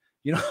Orland.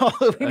 We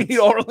need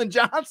Orland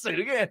Johnson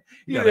again.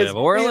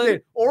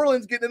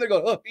 Orland's getting in there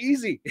going, oh,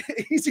 easy.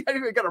 Easy. I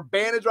got a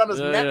bandage around his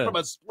neck from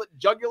a split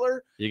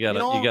jugular. You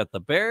got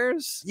the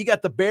Bears. You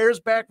got the Bears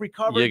back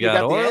recovered. You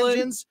got the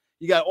engines.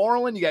 You got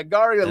Orland. You got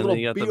Gar. You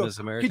got the Miss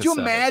America Could you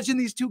 7. imagine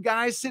these two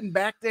guys sitting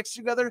back next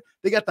to each other?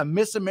 They got the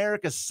Miss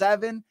America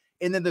VII.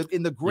 And then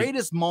the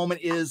greatest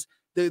moment is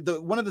the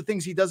one of the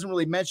things he doesn't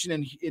really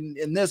mention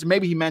in this.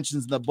 Maybe he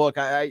mentions in the book.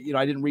 I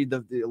didn't read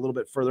a little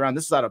bit further on.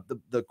 This is out of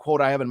the quote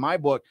I have in my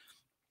book.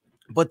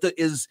 But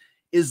is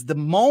the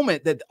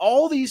moment that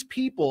all these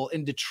people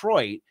in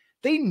Detroit,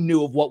 They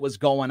knew of what was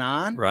going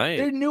on. Right.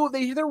 They knew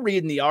they're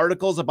reading the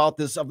articles about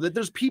this.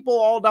 There's people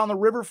all down the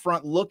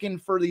riverfront looking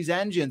for these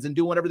engines and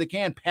doing whatever they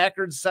can.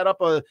 Packard set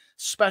up a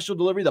special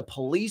delivery. The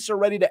police are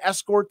ready to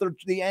escort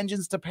the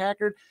engines to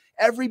Packard.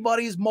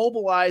 Everybody's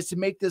mobilized to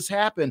make this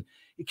happen.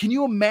 Can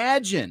you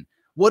imagine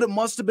what it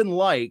must have been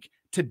like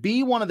to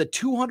be one of the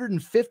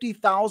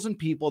 250,000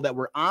 people that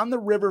were on the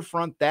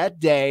riverfront that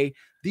day?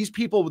 These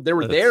people, they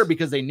were there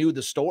because they knew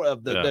the story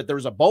of that there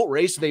was a boat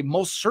race. So they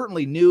most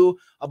certainly knew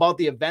about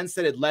the events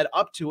that had led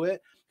up to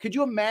it. Could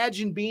you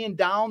imagine being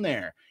down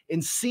there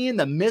and seeing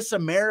the Miss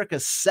America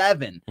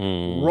VII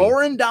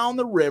roaring down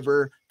the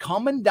river,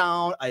 coming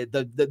down?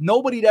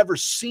 Nobody'd ever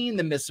seen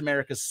the Miss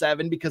America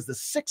VII because the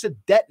 6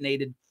 had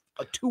detonated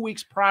 2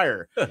 weeks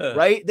prior,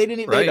 right? They didn't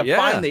even they had to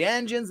find the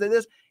engines.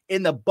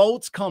 And the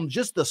boats come,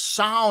 just the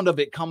sound of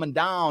it coming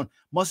down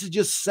must have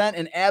just sent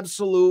an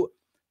absolute,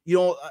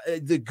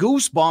 the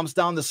goosebumps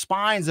down the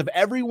spines of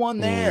everyone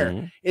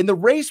there. And the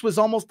race was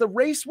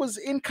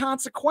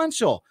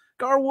inconsequential.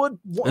 Gar Wood,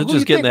 who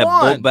just getting that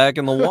boat back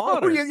in the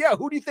water.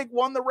 Who do you think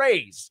won the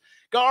race?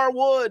 Gar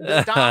Wood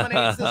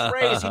dominates this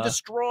race. He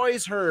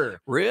destroys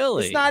her.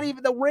 Really? It's not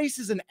even, the race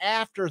is an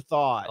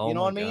afterthought. You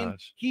know what I mean?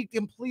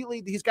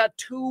 He's got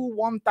 2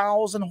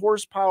 1,000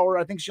 horsepower.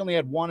 I think she only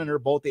had one in her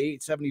boat, the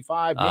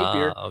 875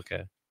 Napier.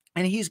 Okay.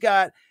 And he's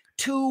got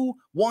 2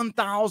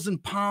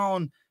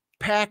 1,000-pound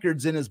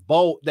Packards in his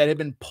boat that had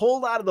been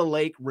pulled out of the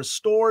lake,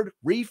 restored,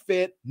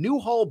 refit, new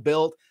hull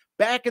built,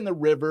 back in the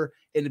river,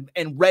 and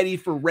ready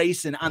for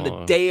racing on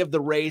the day of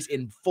the race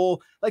in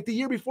full. Like the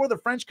year before, the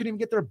French couldn't even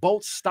get their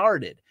boat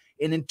started.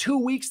 And in 2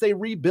 weeks, they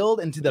rebuild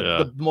into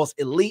the most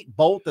elite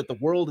boat that the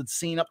world had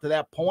seen up to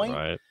that point.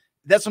 Right.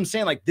 That's what I'm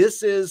saying. Like,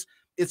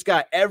 it's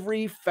got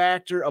every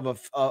factor of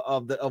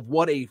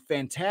what a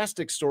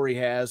fantastic story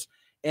has.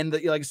 And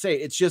like I say,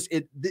 it's just,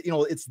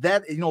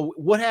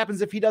 what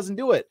happens if he doesn't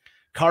do it?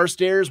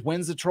 Carstairs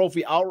wins the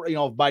trophy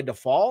out, by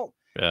default.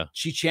 Yeah.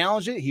 She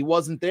challenged it. He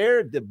wasn't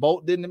there. The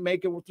boat didn't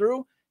make it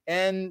through.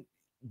 And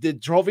the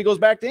trophy goes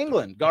back to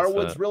England. Gar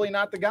Wood's really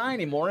not the guy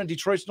anymore. And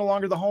Detroit's no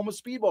longer the home of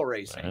speedball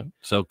racing. Right.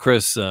 So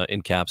Chris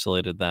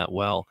encapsulated that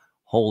well.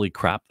 Holy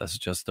crap. That's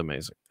just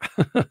amazing.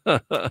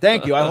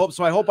 Thank you. I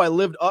hope I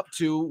lived up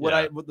to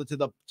what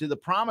to the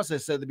promise I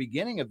said at the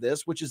beginning of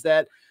this, which is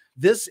that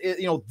this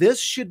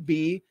should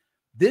be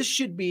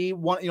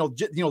one,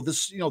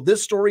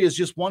 this story is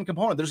just one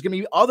component. There's going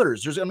to be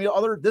others. There's going to be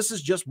other. This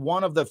is just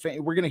one of the,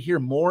 we're going to hear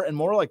more and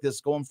more like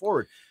this going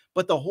forward.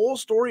 But the whole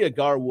story of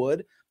Gar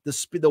Wood,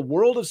 the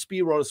world of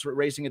speed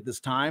racing at this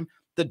time,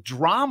 the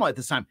drama at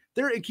this time,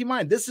 keep in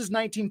mind, this is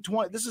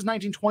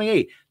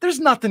 1928. There's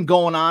nothing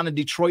going on in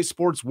Detroit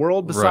sports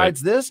world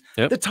besides this.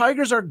 Yep. The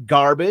Tigers are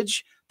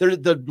garbage.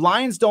 The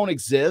Lions don't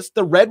exist.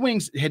 The Red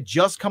Wings had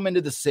just come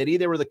into the city.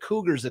 They were the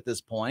Cougars at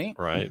this point.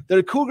 Right.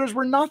 The Cougars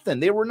were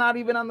nothing. They were not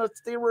even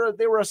they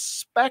were a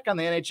speck on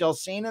the NHL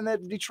scene, and the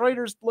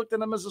Detroiters looked at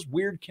them as this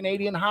weird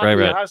Canadian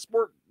hockey high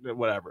sport,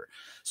 whatever.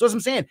 So as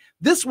I'm saying,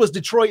 this was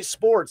Detroit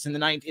sports in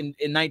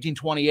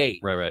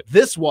 1928. Right.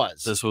 This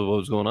was what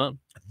was going on.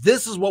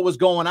 This is what was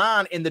going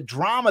on in the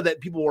drama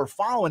that people were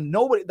following.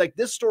 Nobody, like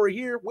this story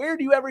here, where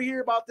do you ever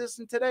hear about this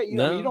in today? You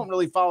don't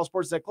really follow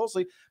sports that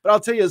closely, but I'll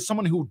tell you, as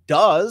someone who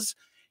does,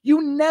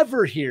 you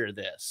never hear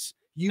this.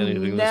 You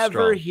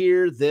never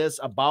hear this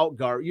about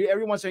Gar.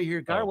 Every once in a while you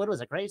hear Gar Wood was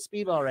a great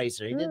speedball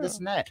racer. He did this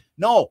and that.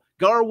 No,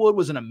 Gar Wood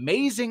was an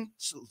amazing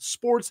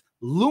sports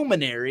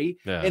luminary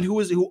and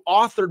who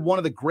authored one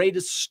of the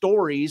greatest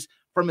stories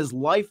from his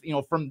life,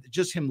 from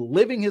just him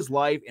living his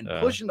life and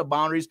pushing the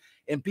boundaries.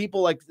 And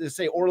people like to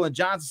say, Orland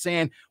Johnson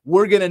saying,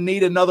 we're going to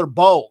need another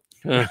boat.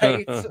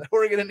 Right?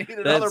 We're going to need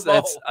another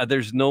boat.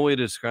 There's no way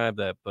to describe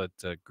that, but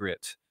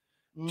grit.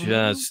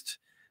 Just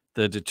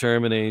the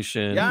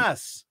determination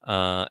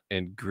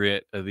and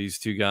grit of these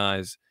two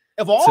guys.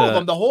 Of all of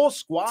them, the whole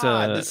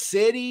squad, the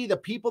city, the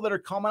people that are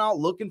coming out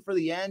looking for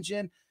the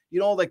engine.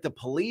 Like the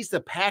police,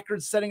 the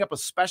Packard's setting up a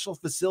special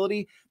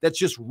facility that's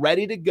just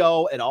ready to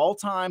go at all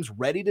times,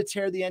 ready to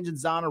tear the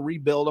engines down and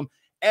rebuild them.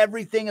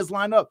 Everything is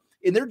lined up,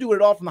 and they're doing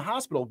it all from the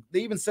hospital.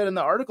 They even said in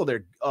the article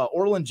there,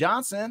 Orland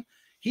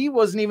he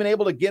wasn't even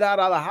able to get out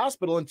of the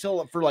hospital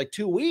for like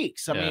 2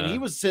 weeks. I mean, he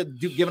was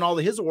giving all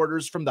his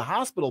orders from the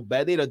hospital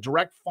bed. They had a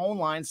direct phone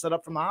line set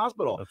up from the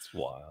hospital. That's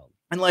wild.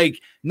 And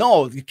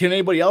no, can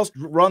anybody else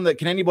run the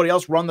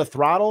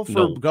throttle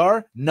for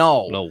Gar?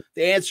 No.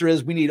 The answer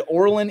is we need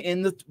Orland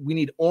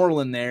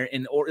there.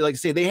 And like I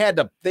say, they had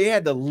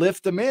to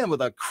lift him in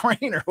with a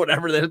crane or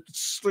whatever that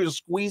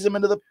squeeze him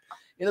into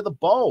the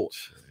boat.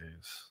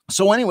 Jeez.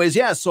 So anyways,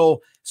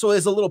 so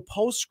as a little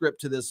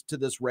postscript to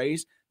this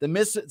race, the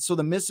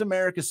Miss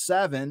America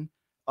VII,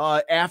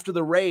 after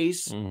the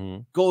race,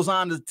 goes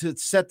on to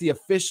set the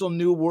official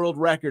new world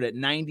record at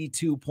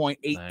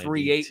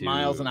 92.838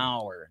 miles an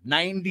hour.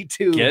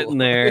 92. Getting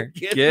there.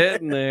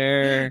 Getting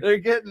there. They're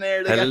getting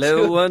there.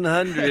 Hello,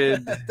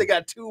 100. They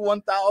got 2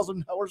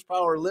 1,000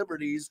 horsepower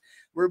Liberties.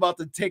 We're about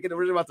to take it.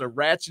 We're about to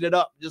ratchet it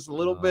up just a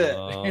little bit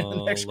in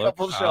the next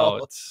couple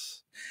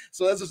shows.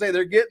 So as I say,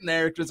 they're getting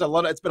there.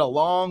 It's been a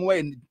long way.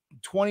 And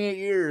 28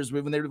 years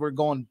when they were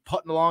going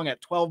putting along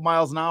at 12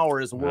 miles an hour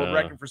as a world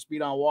record for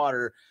speed on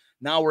water.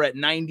 Now we're at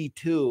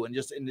 92, and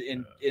just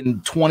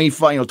in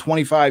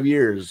 25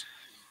 years.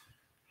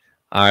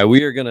 All right,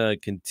 we are going to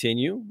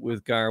continue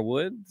with Gar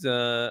Wood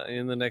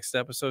in the next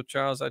episode,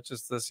 Charles. I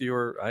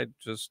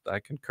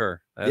concur.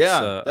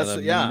 That's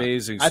an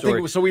amazing story. I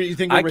think so. You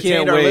think we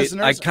retained our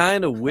listeners? I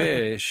kind of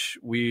wish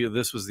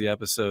this was the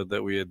episode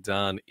that we had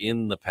done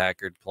in the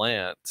Packard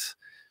plant.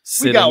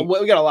 We got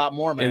a lot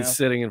more, man. And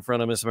sitting in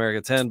front of Miss America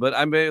 10, but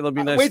it'll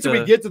be nice. Wait till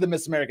we get to the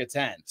Miss America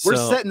 10. We're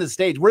setting the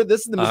stage.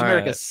 This is the Miss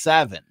America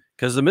 7.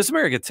 Because the Miss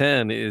America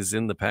 10 is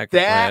in the Packard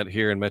plant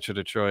here in Metro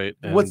Detroit,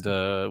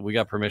 and we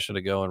got permission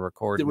to go and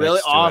record.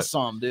 Really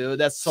awesome, dude.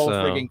 That's so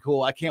freaking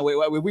cool. I can't wait.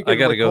 I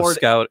got to go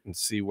scout and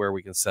see where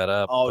we can set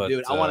up. Oh,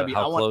 dude, I want to be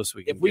how close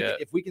we can get.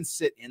 If we can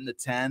sit in the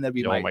 10, that'd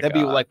be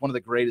like one of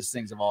the greatest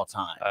things of all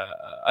time.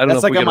 I don't know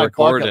if we can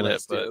record in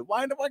it, but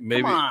why?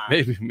 Maybe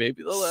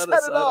they'll let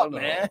us. Set it up,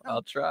 man.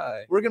 I'll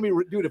try. We're gonna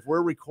be, dude. If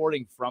we're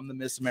recording from the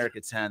Miss America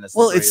 10, that's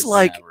it's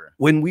like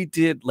when we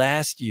did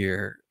last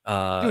year.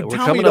 Dude, we're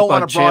coming up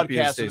on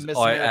Champions Days.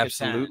 I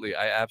absolutely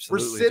we're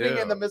sitting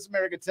in the Miss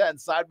America 10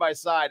 side by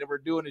side, and we're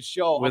doing a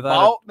show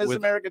about Miss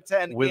America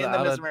 10 in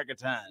the Miss America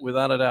 10,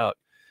 without a doubt.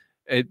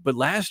 But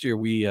last year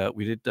we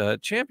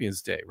did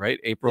Champions Day, right?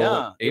 April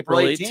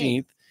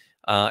 18th,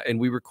 and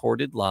we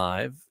recorded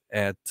live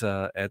at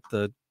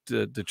the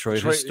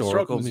Detroit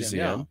Historical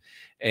Museum,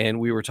 and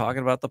we were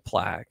talking about the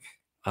plaque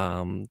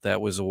that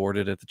was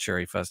awarded at the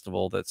Cherry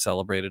Festival that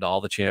celebrated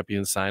all the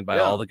champions signed by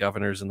all the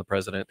governors and the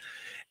president.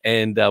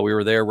 And we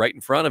were there right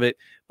in front of it.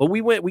 But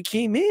we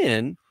came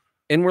in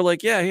and we're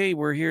like, yeah, hey,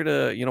 we're here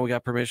to, we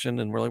got permission,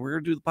 and we're like, we're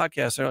gonna do the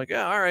podcast. And they're like,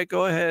 yeah, all right,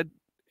 go ahead.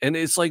 And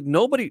it's like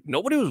nobody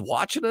was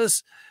watching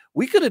us.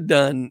 We could have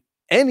done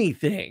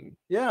anything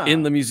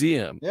in the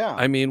museum.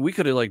 I mean, we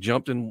could have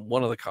jumped in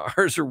one of the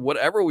cars or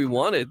whatever we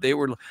wanted.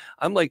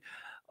 I'm like,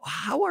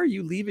 how are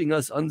you leaving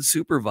us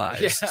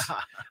unsupervised?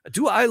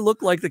 Do I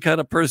look like the kind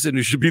of person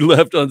who should be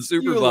left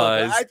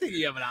unsupervised? I think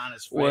you have an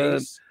honest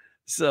face.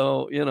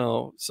 So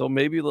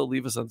maybe they'll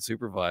leave us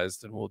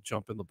unsupervised and we'll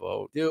jump in the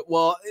boat. Dude,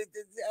 well,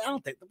 I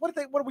don't think. What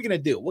are we gonna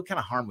do? What kind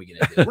of harm are we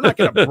gonna do? We're not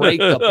gonna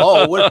break the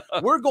boat.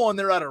 We're going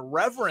there out of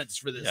reverence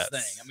for this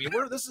thing. I mean,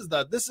 this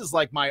is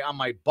like on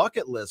my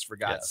bucket list, for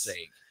God's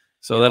sake.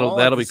 So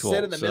that'll be cool.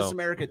 Sit in the Miss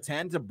America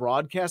 10 to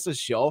broadcast a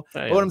show.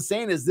 But what I'm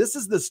saying is, this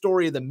is the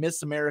story of the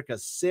Miss America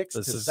 6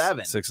 to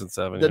 7. 6 and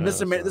 7.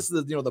 This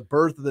is the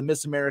birth of the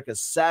Miss America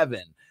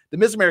 7. The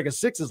Miss America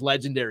 6 is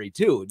legendary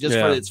too, just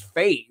for its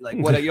fate. Like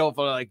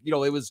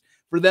it was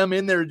for them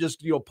in there,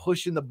 just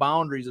pushing the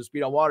boundaries of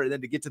speed on water, and then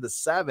to get to the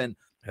 7.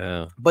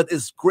 Yeah. But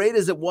as great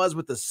as it was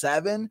with the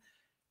 7,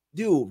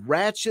 dude,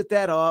 ratchet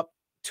that up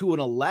to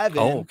an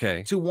 11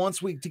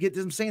 to get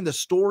them saying the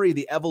story,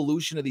 the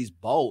evolution of these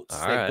boats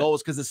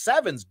goes, because the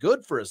 7's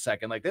good for a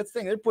second. Like that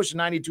thing, they're pushing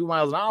 92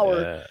 miles an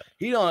hour.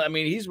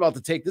 He's about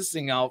to take this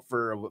thing out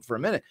for a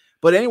minute.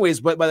 But anyways,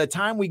 but by the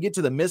time we get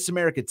to the Miss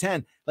America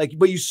 10,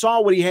 but you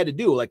saw what he had to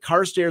do. Like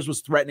Carstairs was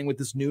threatening with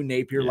this new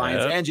Napier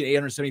Lions engine,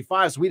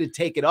 875. So we had to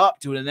take it up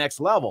to the next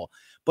level.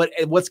 But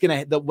what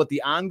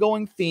the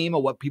ongoing theme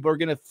of what you're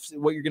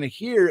gonna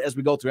hear as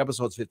we go through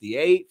episodes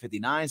 58,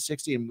 59,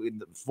 60,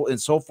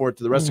 and so forth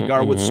to the rest of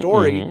Gar Wood's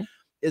story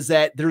is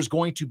that there's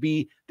going to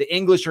be, the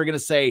English are going to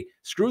say,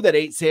 screw that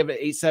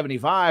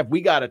 875,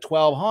 we got a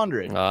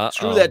 1200.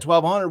 Screw that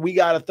 1200, we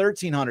got a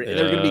 1300. And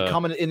they're going to be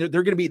coming in.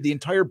 They're going to be, the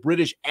entire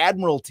British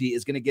Admiralty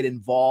is going to get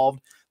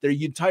involved. Their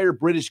entire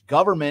British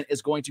government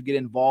is going to get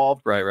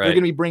involved. Right. They're going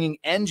to be bringing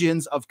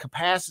engines of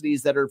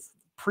capacities that are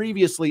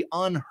previously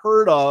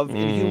unheard of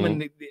in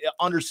human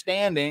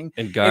understanding.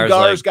 And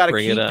Gar's got to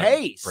keep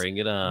pace. Bring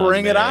it on.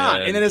 Bring it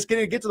on. And then it's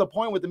going to get to the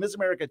point with the Miss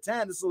America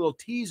 10. This is a little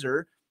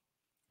teaser.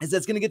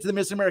 That's going to get to the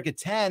Miss America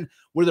 10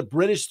 where the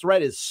British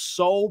threat is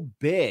so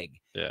big.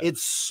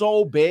 It's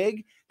so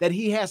big that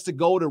he has to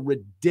go to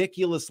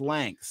ridiculous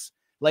lengths.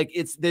 Like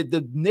it's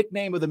the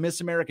nickname of the Miss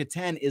America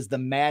 10 is the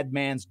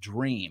Madman's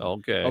Dream.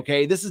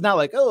 Okay. This is not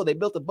like, oh, they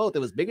built a boat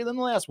that was bigger than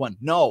the last one.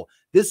 No,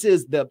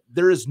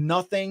 there is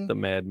nothing. The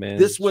Madman's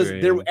This was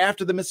Dream. There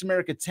after the Miss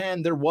America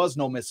 10. There was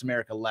no Miss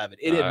America 11.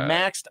 It had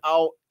maxed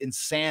out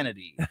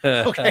insanity.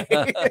 Okay.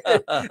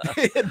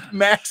 It had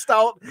maxed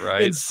out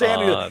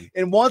insanity. On.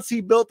 And once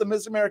he built the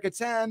Miss America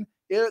 10,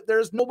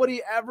 there's nobody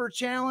ever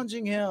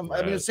challenging him.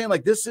 I mean, it's saying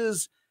like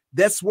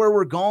that's where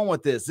we're going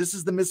with this. This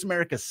is the Miss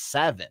America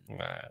 7.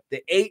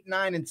 The 8,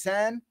 9, and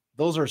 10.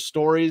 Those are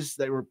stories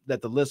that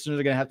the listeners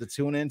are going to have to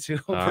tune into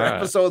for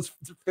episodes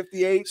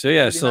 58. So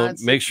 59,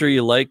 so make sure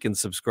you like and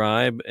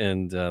subscribe,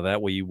 and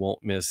that way you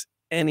won't miss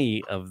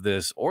any of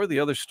this or the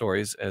other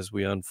stories as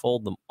we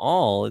unfold them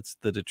all. It's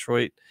the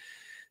Detroit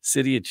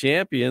City of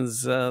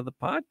Champions, the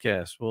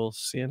podcast. We'll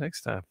see you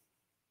next time.